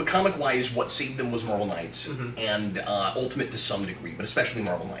 but comic-wise, what saved them was Marvel Knights and Ultimate to some degree, but especially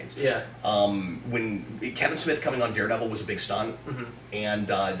Marvel Knights. Yeah. When Kevin Smith coming on Daredevil was a big stunt, and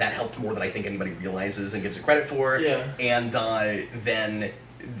that helped more than I think anybody realizes and gives it credit for. Yeah. And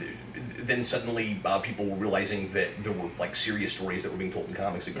then suddenly people were realizing that there were, like, serious stories that were being told in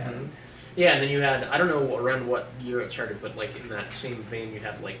comics again. Yeah, and then you had, I don't know around what year it started, but, like, in that same vein, you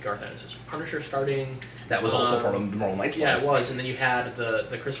had, like, Garth Ennis' Punisher starting. That was also part of the Marvel Knights. Yeah, it was, and then you had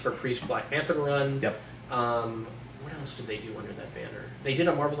the Christopher Priest Black Panther run. Yep. What else did they do under that banner? They did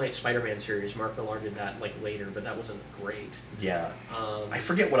a Marvel Knights Spider-Man series. Mark Millar did that, like, later, but that wasn't great. Yeah. I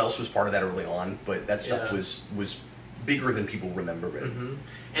forget what else was part of that early on, but that stuff was bigger than people remember it.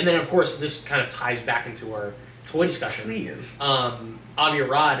 And then, of course, this kind of ties back into our toy discussion. Please. Avi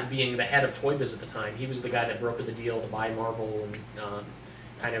Arad being the head of Toy Biz at the time, he was the guy that brokered the deal to buy Marvel and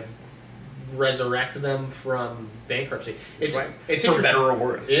kind of resurrect them from bankruptcy. It's for better or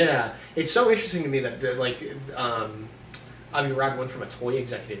worse. Yeah, it's so interesting to me that like Avi Arad went from a toy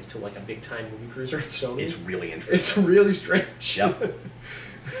executive to, like, a big time movie producer at Sony. It's really interesting. It's really strange. Yep.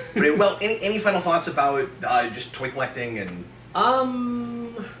 But, well, any final thoughts about just toy collecting and?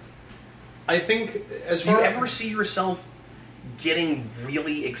 I think as do far you ever see yourself getting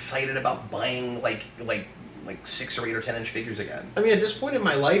really excited about buying like 6 or 8 or 10-inch figures again? I mean, at this point in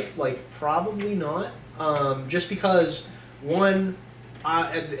my life, like, probably not. Just because, one,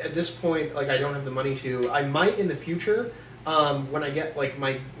 at this point, like, I don't have the money to. I might in the future, when I get, like,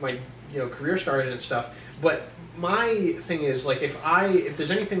 my career started and stuff. But my thing is, like, if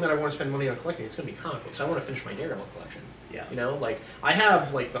there's anything that I want to spend money on collecting, it's going to be comic books. I want to finish my Daredevil collection. Yeah. You know, like, I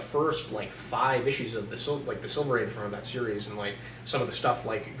have, like, the first, like, 5 issues of the Silver Age run of that series, and, like, some of the stuff,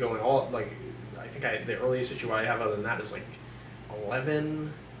 like, going all, like, I think the earliest issue I have other than that is, like,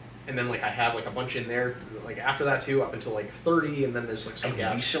 11, and then, like, I have, like, a bunch in there, like, after that too, up until, like, 30, and then there's, like, some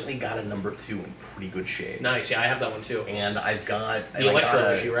gaps. I recently got a number 2 in pretty good shape. Nice, yeah, I have that one too. And I've got the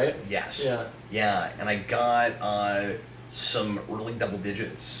Electro issue, right? Yes. Yeah. Yeah, and I got some early double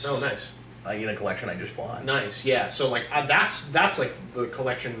digits. Oh, nice. In a collection I just bought. Nice, yeah. So, like, that's like the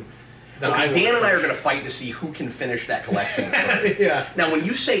collection that Dan and I are going to fight to see who can finish that collection first. Yeah. Now, when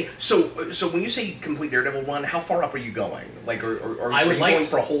you say when you say complete Daredevil one, how far up are you going? Like, are you going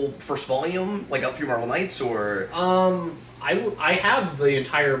for a whole first volume, like up through Marvel Knights, or? I have the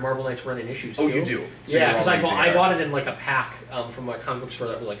entire Marvel Knights run in issues. Oh, too. you do? So yeah, because I bought it in, like, a pack from a comic book store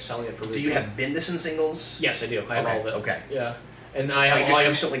that was, like, selling it for. Do you have Bendis and singles? Yes, I do. I have all of it. Okay. Yeah. And I just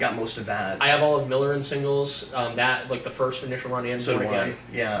recently got most of that. I have all of Miller and singles, that, like, the first initial run and so do again.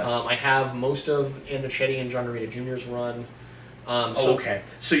 I. Yeah. I have most of Ann Machete and John Romita Jr.'s run. Okay.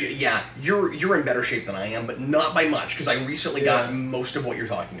 So yeah, you're in better shape than I am, but not by much, because I recently got most of what you're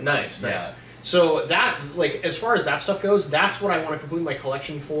talking about. Nice. So that, like, as far as that stuff goes, that's what I want to complete my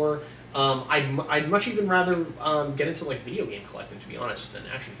collection for. I'd much even rather get into like video game collecting, to be honest, than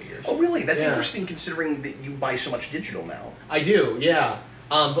action figures. Oh, really? That's interesting, considering that you buy so much digital now. I do, yeah.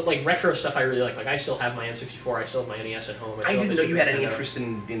 But like retro stuff, I really like. Like I still have my N64. I still have my NES at home. I didn't know you had any interest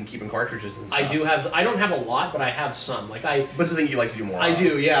in keeping cartridges and stuff. I do have. I don't have a lot, but I have some. Like What's the thing you like to do more? I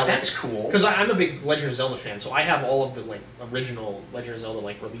do, yeah. That's cool. Because I'm a big Legend of Zelda fan, so I have all of the like original Legend of Zelda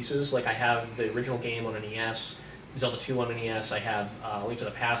like releases. Like I have the original game on NES. Zelda 2 on NES, I have Link to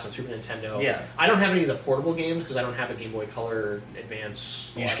the Past on Super Nintendo. Yeah. I don't have any of the portable games because I don't have a Game Boy Color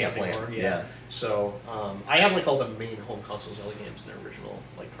Advance. You just can't play anymore. it. Yeah. So I have like all the main home console Zelda games in their original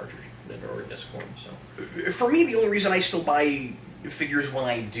like cartridge or disc form. So for me, the only reason I still buy figures when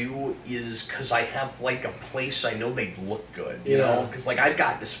I do is because I have like a place I know they look good, you know, because like I've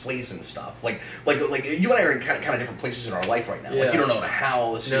got displays and stuff, like you and I are in kind of different places in our life right now. Like you don't own a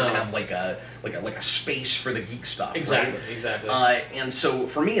house, you don't have like a space for the geek stuff, exactly, right? Exactly. And so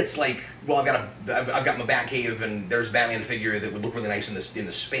for me, it's like, well, I've got my Batcave, and there's a Batman figure that would look really nice in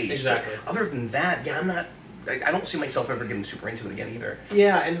the space. Exactly. But other than that, yeah, I don't see myself ever getting super into it again either.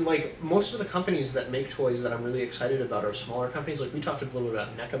 Yeah, and like most of the companies that make toys that I'm really excited about are smaller companies. Like we talked a little bit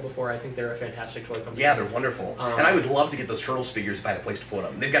about NECA before. I think they're a fantastic toy company. Yeah, they're wonderful. And I would love to get those Turtles figures if I had a place to put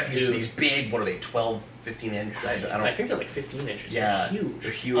them. They've got these big, what are they, 12, 15 inch? I think they're like 15 inches. Yeah, they're huge.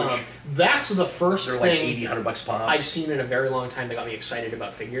 They're huge. That's the first thing. They're like 80, 100 bucks pop. I've seen in a very long time that got me excited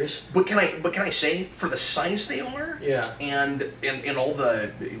about figures. But can I say, for the size they are, and all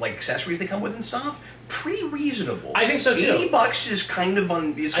the like accessories they come with and stuff, pretty reasonable. I think so too. $80 is kind of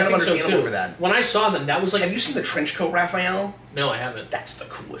understandable for that. When I saw them, that was like. Have you seen the trench coat Raphael? No, I haven't. That's the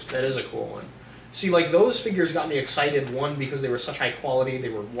coolest. That is a cool one. See, like those figures got me excited. One, because they were such high quality, they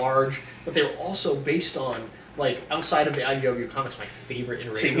were large, but they were also based on like outside of the IDW comics, my favorite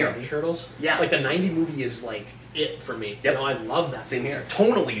iteration of Ninja Turtles. Yeah. Like the '90 movie is like it for me. Yep. You know, I love that. Same here.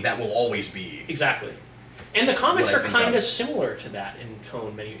 Tonally, that will always be exactly. And the comics are kind of similar to that in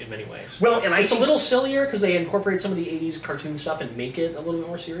tone in many ways. Well, and it's a little sillier because they incorporate some of the '80s cartoon stuff and make it a little bit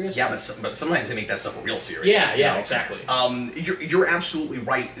more serious. Yeah, but sometimes they make that stuff real serious. Yeah, yeah, exactly. You're absolutely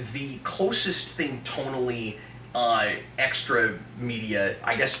right. The closest thing tonally, extra media,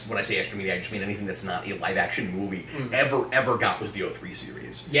 I guess when I say extra media, I just mean anything that's not a live action movie, ever got was the 03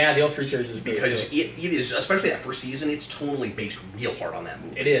 series. Yeah, the 03 series is great because too. it is, especially that first season, it's tonally based real hard on that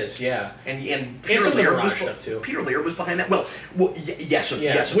movie. It is, yeah. And Peter Laird was stuff too. Peter Laird was behind that. Well, yes,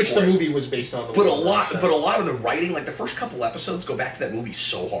 which the movie was based on. But a lot of the writing, like the first couple episodes, go back to that movie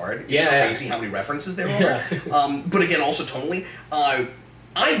so hard. It's crazy how many references there are. But again, also tonally,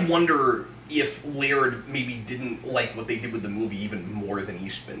 I wonder if Laird maybe didn't like what they did with the movie even more than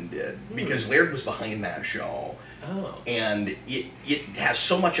Eastman did, because Laird was behind that show, and it has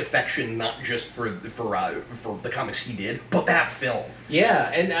so much affection, not just for the comics he did, but that film. Yeah,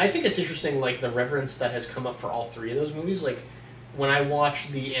 and I think it's interesting, like the reverence that has come up for all three of those movies. Like when I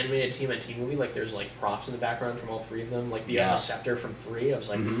watched the animated TMNT movie, like there's like props in the background from all three of them, like the scepter from 3. I was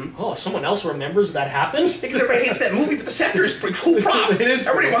like, oh, someone else remembers that happened? Because everybody hates that movie, but the scepter is a pretty cool prop. It is.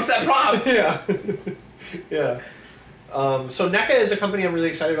 Everybody wants that prop. Yeah. Yeah. So NECA is a company I'm really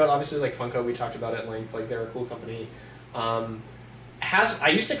excited about. Obviously, like Funko, we talked about at length. Like they're a cool company. I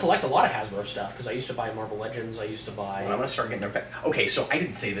used to collect a lot of Hasbro stuff because I used to buy Marvel Legends. I used to buy. Well, I'm gonna start getting their. Okay, so I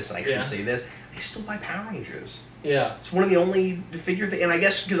didn't say this, and I should say this. I still buy Power Rangers. Yeah. It's one of the only figure things, and I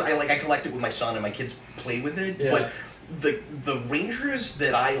guess because I collect it with my son and my kids play with it. Yeah. But the Rangers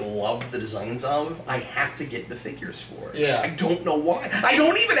that I love the designs of, I have to get the figures for. Yeah. I don't know why. I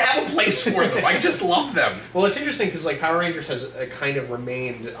don't even have a place for them. I just love them. Well, it's interesting because like Power Rangers has kind of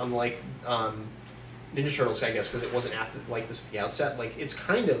remained, unlike Ninja Turtles, I guess, because it wasn't at the outset. Like it's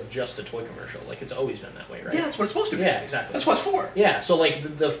kind of just a toy commercial. Like it's always been that way, right? Yeah, that's what it's supposed to be. Yeah, exactly. That's what it's for. Yeah, so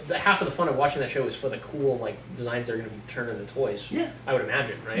like the half of the fun of watching that show is for the cool like designs that are going to be turned into toys. Yeah, I would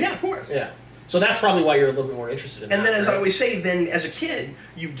imagine, right? Yeah, of course. Yeah. So that's probably why you're a little bit more interested in that. And then, as right? I always say, then as a kid,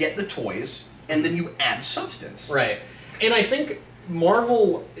 you get the toys, and then you add substance. Right. And I think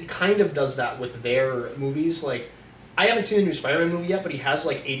Marvel kind of does that with their movies. Like, I haven't seen the new Spider-Man movie yet, but he has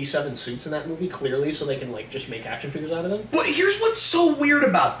like 87 suits in that movie, clearly, so they can like just make action figures out of them. But here's what's so weird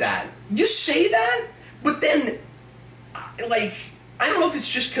about that. You say that, but then, like, I don't know if it's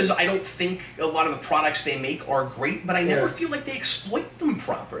just because I don't think a lot of the products they make are great, but I never feel like they exploit them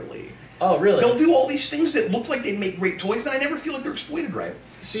properly. Oh, really? They'll do all these things that look like they'd make great toys, and I never feel like they're exploited right.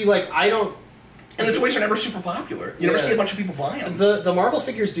 See, like, I don't... And the toys are never super popular. You never see a bunch of people buy them. The Marvel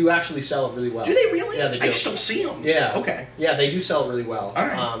figures do actually sell really well. Do they really? Yeah, they do. I just don't see them. Yeah. Okay. Yeah, they do sell really well. All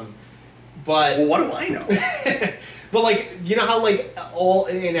right. But... Well, what do I know? But like, you know how like all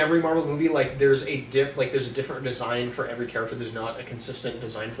in every Marvel movie, like there's a different design for every character. There's not a consistent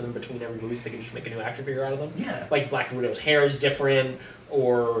design for them between every movie, so they can just make a new action figure out of them. Yeah. Like Black Widow's hair is different,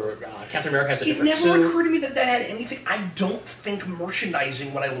 or Captain America has a different suit. It never occurred to me that had anything. I don't think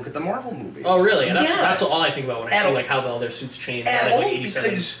merchandising when I look at the Marvel movies. Oh really? And that's all I think about when I see like how all their suits change. At like all, 87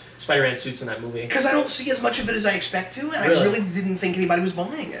 because Spider-Man suits in that movie. Because I don't see as much of it as I expect to, and I really didn't think anybody was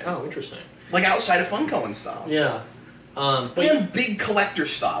buying it. Oh, interesting. Like outside of Funko and stuff. Yeah. And big collector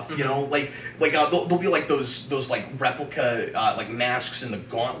stuff, you know, like there'll be like those like replica like masks and the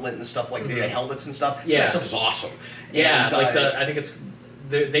gauntlet and stuff, like the helmets and stuff. So that stuff is awesome. Yeah, and, like I think it's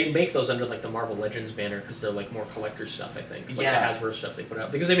they make those under like the Marvel Legends banner because they're like more collector stuff. I think. Like the Hasbro stuff they put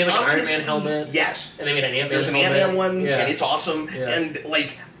out because they made like an Iron Man helmet. Yes. And they made an Ant-Man. There's an Ant-Man one, and it's awesome. Yeah. And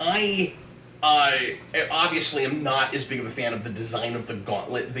like I obviously am not as big of a fan of the design of the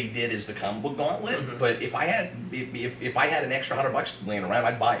gauntlet they did as the comic book gauntlet, but if I had an extra $100 laying around,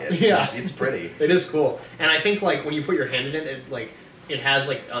 I'd buy it. Yeah, it's pretty. It is cool, and I think like when you put your hand in it, it has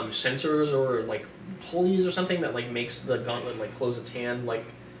like sensors or like pulleys or something that like makes the gauntlet like close its hand like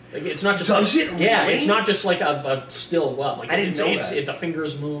it's not just does it really? Yeah, it's not just like a still glove. Like I didn't know that. The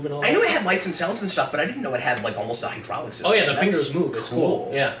fingers move and all. I knew it had lights and sounds and stuff, but I didn't know it had like almost a hydraulic system. Oh yeah, the fingers move. It's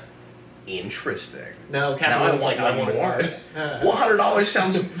cool. Yeah. Interesting. Now Captain Marvel's like, I want more. Well, $100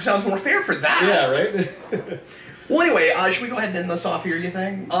 sounds more fair for that. Yeah, right? Well, anyway, should we go ahead and end this off here, you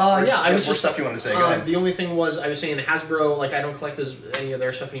think? Yeah, I was just stuff you wanted to say. Go ahead. The only thing was, I was saying Hasbro, like, I don't collect any of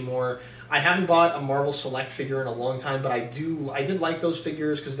their stuff anymore. I haven't bought a Marvel Select figure in a long time, but I did like those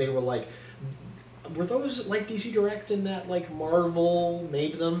figures because they were like, were those like DC Direct in that like Marvel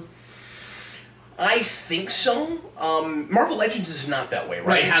made them? I think so. Marvel Legends is not that way,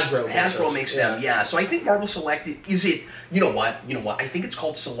 right? Right, Hasbro makes them, yeah. So I think Marvel Select, is it, you know what, I think it's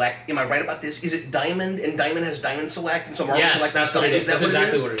called Select. Am I right about this? Is it Diamond, and Diamond has Diamond Select, and so Marvel Select that's what it is. That's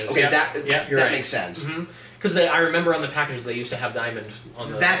exactly what it is. Okay, that right. Makes sense. Because I remember on the packages they used to have Diamond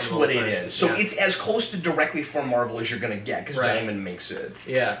on the... That's what it is. So it's as close to directly from Marvel as you're going to get, because Diamond makes it.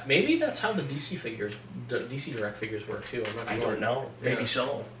 Yeah, maybe that's how the DC Direct figures work, too. I'm not sure. I don't know. Maybe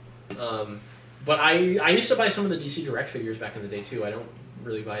so. But I used to buy some of the DC Direct figures back in the day, too. I don't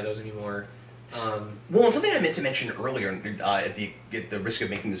really buy those anymore. Well, and something I meant to mention earlier, at the risk of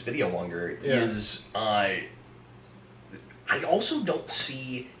making this video longer, is I also don't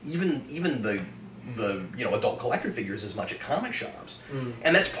see even the adult collector figures as much at comic shops.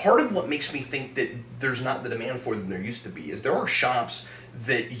 And that's part of what makes me think that there's not the demand for them there used to be, is there are shops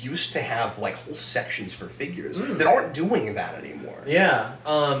that used to have like whole sections for figures that aren't doing that anymore. Yeah.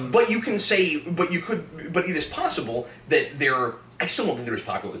 But you can say, but it is possible that I still don't think they're as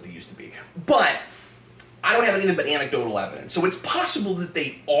popular as they used to be. But I don't have anything but anecdotal evidence. So it's possible that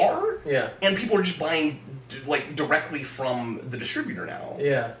they are, and people are just buying like directly from the distributor now.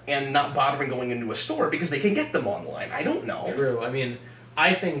 Yeah. And not bothering going into a store because they can get them online. I don't know. True. I mean,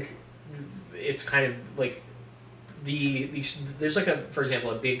 I think it's kind of like there's like for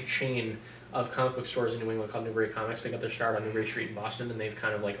example, a big chain of comic book stores in New England called Newbury Comics. They got their start on Newbury Street in Boston, and they've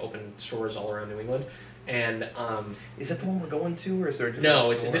kind of like opened stores all around New England. And is that the one we're going to, or is there a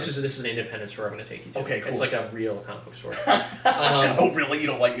different store? This is an independent store I'm going to take you to. Okay, cool. It's like a real comic book store. Oh, really? You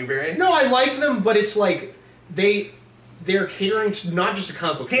don't like Newbury? No, I like them, but it's like they're catering to not just a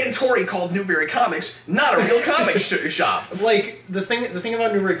comic book. Dan Torrey called Newbury Comics not a real comic shop. Like the thing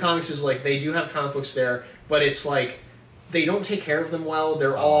about Newbury Comics is like they do have comic books there, but it's like they don't take care of them well.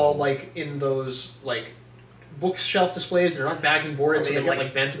 They're all like in those like bookshelf displays. They're not bagged and boarded, so they get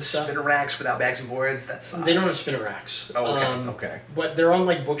like bent and stuff. Spinner racks without bags and boards. That sucks. They don't have spinner racks. Oh, okay. Okay. But they're on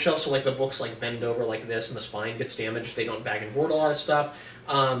like bookshelves, so like the books like bend over like this, and the spine gets damaged. They don't bag and board a lot of stuff.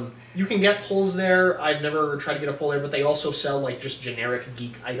 You can get pulls there. I've never tried to get a pull there, but they also sell like just generic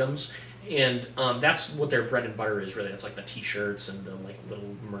geek items, and that's what their bread and butter is really. It's like the T-shirts and the like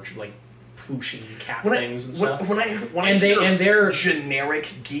little merch like pooshy cap things and stuff. When I hear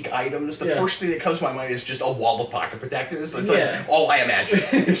generic geek items, the first thing that comes to my mind is just a wall of pocket protectors. That's like all I imagine.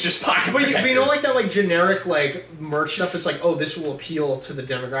 It's just pocket protectors. But you know, like that like generic like merch stuff. It's like, oh, this will appeal to the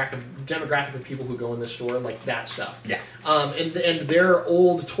demographic of people who go in this store, like that stuff. Yeah. And their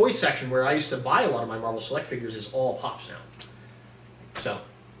old toy section where I used to buy a lot of my Marvel Select figures is all Pops now. So,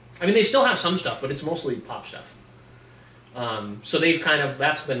 I mean, they still have some stuff, but it's mostly Pop stuff. So they've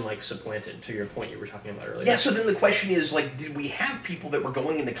that's been like supplanted, to your point you were talking about earlier. Yeah, so then the question is, like, did we have people that were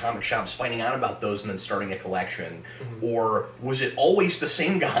going into comic shops finding out about those and then starting a collection? Or was it always the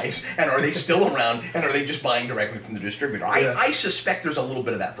same guys, and are they still around, and are they just buying directly from the distributor? I suspect there's a little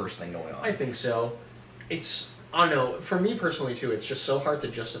bit of that first thing going on. I think so. I don't know, for me personally too, it's just so hard to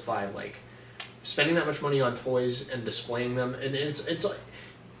justify, like, spending that much money on toys and displaying them, and it's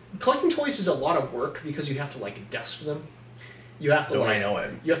collecting toys is a lot of work because you have to like dust them. You have to Don't I know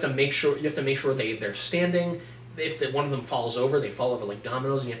it? You have to make sure they're standing. If one of them falls over, they fall over like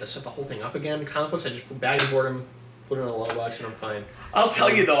dominoes, and you have to set the whole thing up again. Comic books, I just bag and board them, put it in a low box, and I'm fine. I'll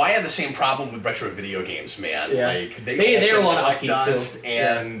tell you though, I have the same problem with retro video games, man. Yeah. Like they're a lot of upkeep dust, too.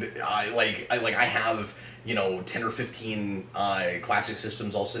 and I have 10 or 15 classic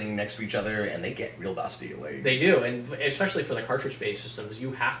systems all sitting next to each other, and they get real dusty. Like they do, and especially for the cartridge-based systems,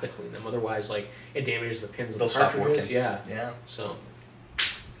 you have to clean them. Otherwise, like it damages the pins of the cartridges. Yeah. So.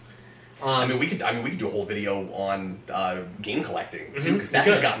 we could do a whole video on game collecting too, because that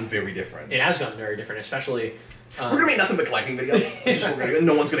has gotten very different. It has gotten very different, especially. We're gonna make nothing but collecting videos. That's just what we're gonna do.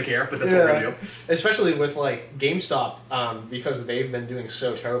 No one's gonna care, but that's what we're gonna do. Especially with like GameStop, because they've been doing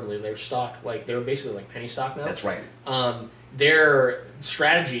so terribly. Their stock, like they're basically like penny stock now. That's right. Their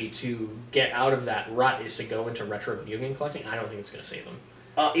strategy to get out of that rut is to go into retro video game collecting. I don't think it's gonna save them.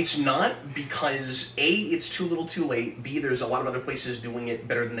 It's not, because A, it's too little too late, B, there's a lot of other places doing it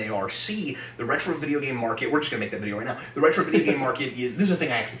better than they are, C, the retro video game market, we're just going to make that video right now, the retro video game market is, this is a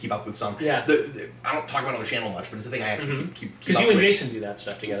thing I actually keep up with some. Yeah. I don't talk about it on the channel much, but it's a thing I actually keep up with. Because you and Jason do that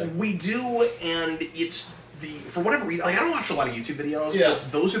stuff together. We do, and it's for whatever reason, like I don't watch a lot of YouTube videos, yeah.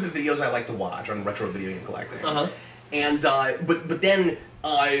 but those are the videos I like to watch on retro video game collecting. And, but then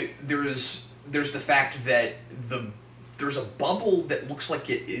there's the fact that there's a bubble that looks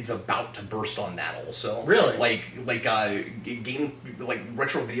like it is about to burst on that also. Really? Like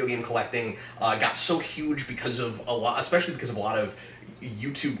retro video game collecting got so huge because of especially because of a lot of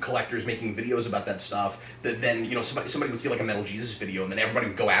YouTube collectors making videos about that stuff, that then somebody would see like a Metal Jesus video and then everybody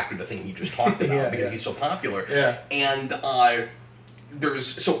would go after the thing he just talked about because he's so popular. Yeah. And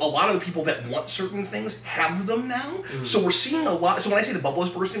so a lot of the people that want certain things have them now. So we're seeing a lot. So when I say the bubble is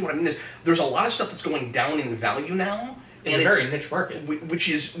bursting, what I mean is there's a lot of stuff that's going down in value now. And it's a very niche market, which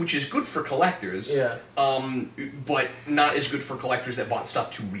is good for collectors. Yeah. But not as good for collectors that bought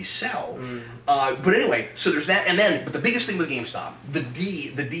stuff to resell. But anyway, so there's that, and then but the biggest thing with GameStop, the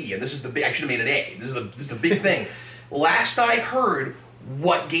D, and this is the big. I should have made it A. This is the big thing. Last I heard,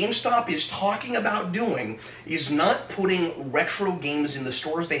 what GameStop is talking about doing is not putting retro games in the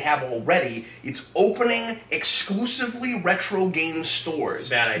stores they have already. It's opening exclusively retro game stores.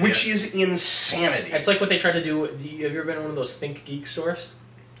 Bad idea. Which is insanity. It's like what they tried to do. Have you ever been in one of those Think Geek stores?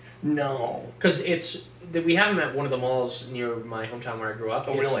 No. Because we have them at one of the malls near my hometown where I grew up.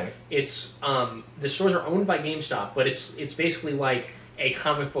 Oh, really? It's the stores are owned by GameStop, but it's basically like a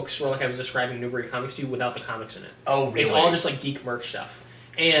comic book store, like I was describing Newbury Comics to you, without the comics in it. Oh, really? It's all just like geek merch stuff,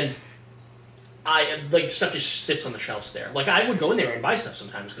 and stuff just sits on the shelves there. Like I would go in there and buy stuff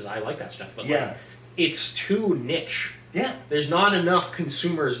sometimes because I like that stuff, but like it's too niche. Yeah. There's not enough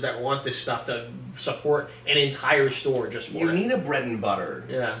consumers that want this stuff to support an entire store just for it. You need a bread and butter.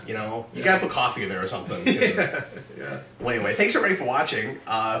 Yeah. You gotta put coffee in there or something. Yeah. Well, anyway, thanks everybody for watching.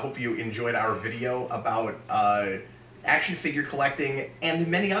 I hope you enjoyed our video about action figure collecting and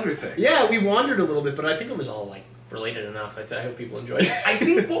many other things. Yeah, we wandered a little bit, but I think it was all like related enough. I hope people enjoyed it. I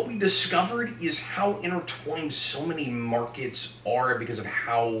think what we discovered is how intertwined so many markets are because of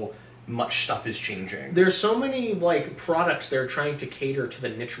how much stuff is changing. There's so many like products that are trying to cater to the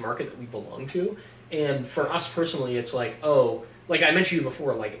niche market that we belong to, and for us personally, it's like, oh, like I mentioned to you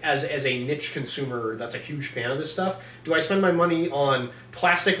before, like as a niche consumer that's a huge fan of this stuff, do I spend my money on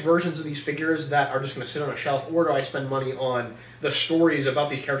plastic versions of these figures that are just going to sit on a shelf, or do I spend money on the stories about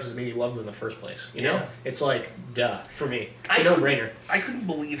these characters that made me love them in the first place? You know, it's like duh for me. It's a no-brainer. I couldn't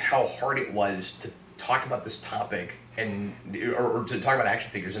believe how hard it was to talk about this topic and or to talk about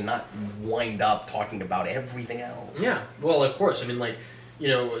action figures and not wind up talking about everything else. Yeah, well, of course. I mean, like,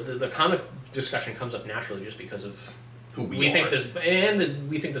 the comic discussion comes up naturally just because of who we think this, and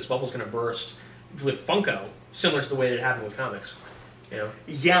we think this bubble's going to burst with Funko, similar to the way it happened with comics.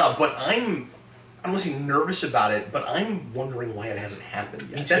 Yeah, but I'm honestly nervous about it, but I'm wondering why it hasn't happened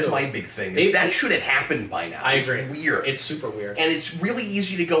yet. That's my big thing. That should have happened by now. I agree. It's weird. It's super weird. And it's really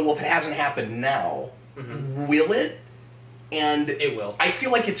easy to go, well, if it hasn't happened now, will it? And it will. I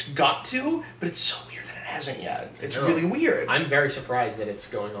feel like it's got to, but it's so weird that it hasn't yet. It's really weird. I'm very surprised that it's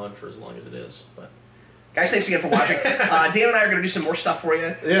going on for as long as it is. But guys, thanks again for watching. Dan and I are going to do some more stuff for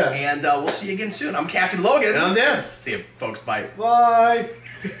you. Yeah. And we'll see you again soon. I'm Captain Logan. And I'm Dan. See you, folks. Bye. Bye.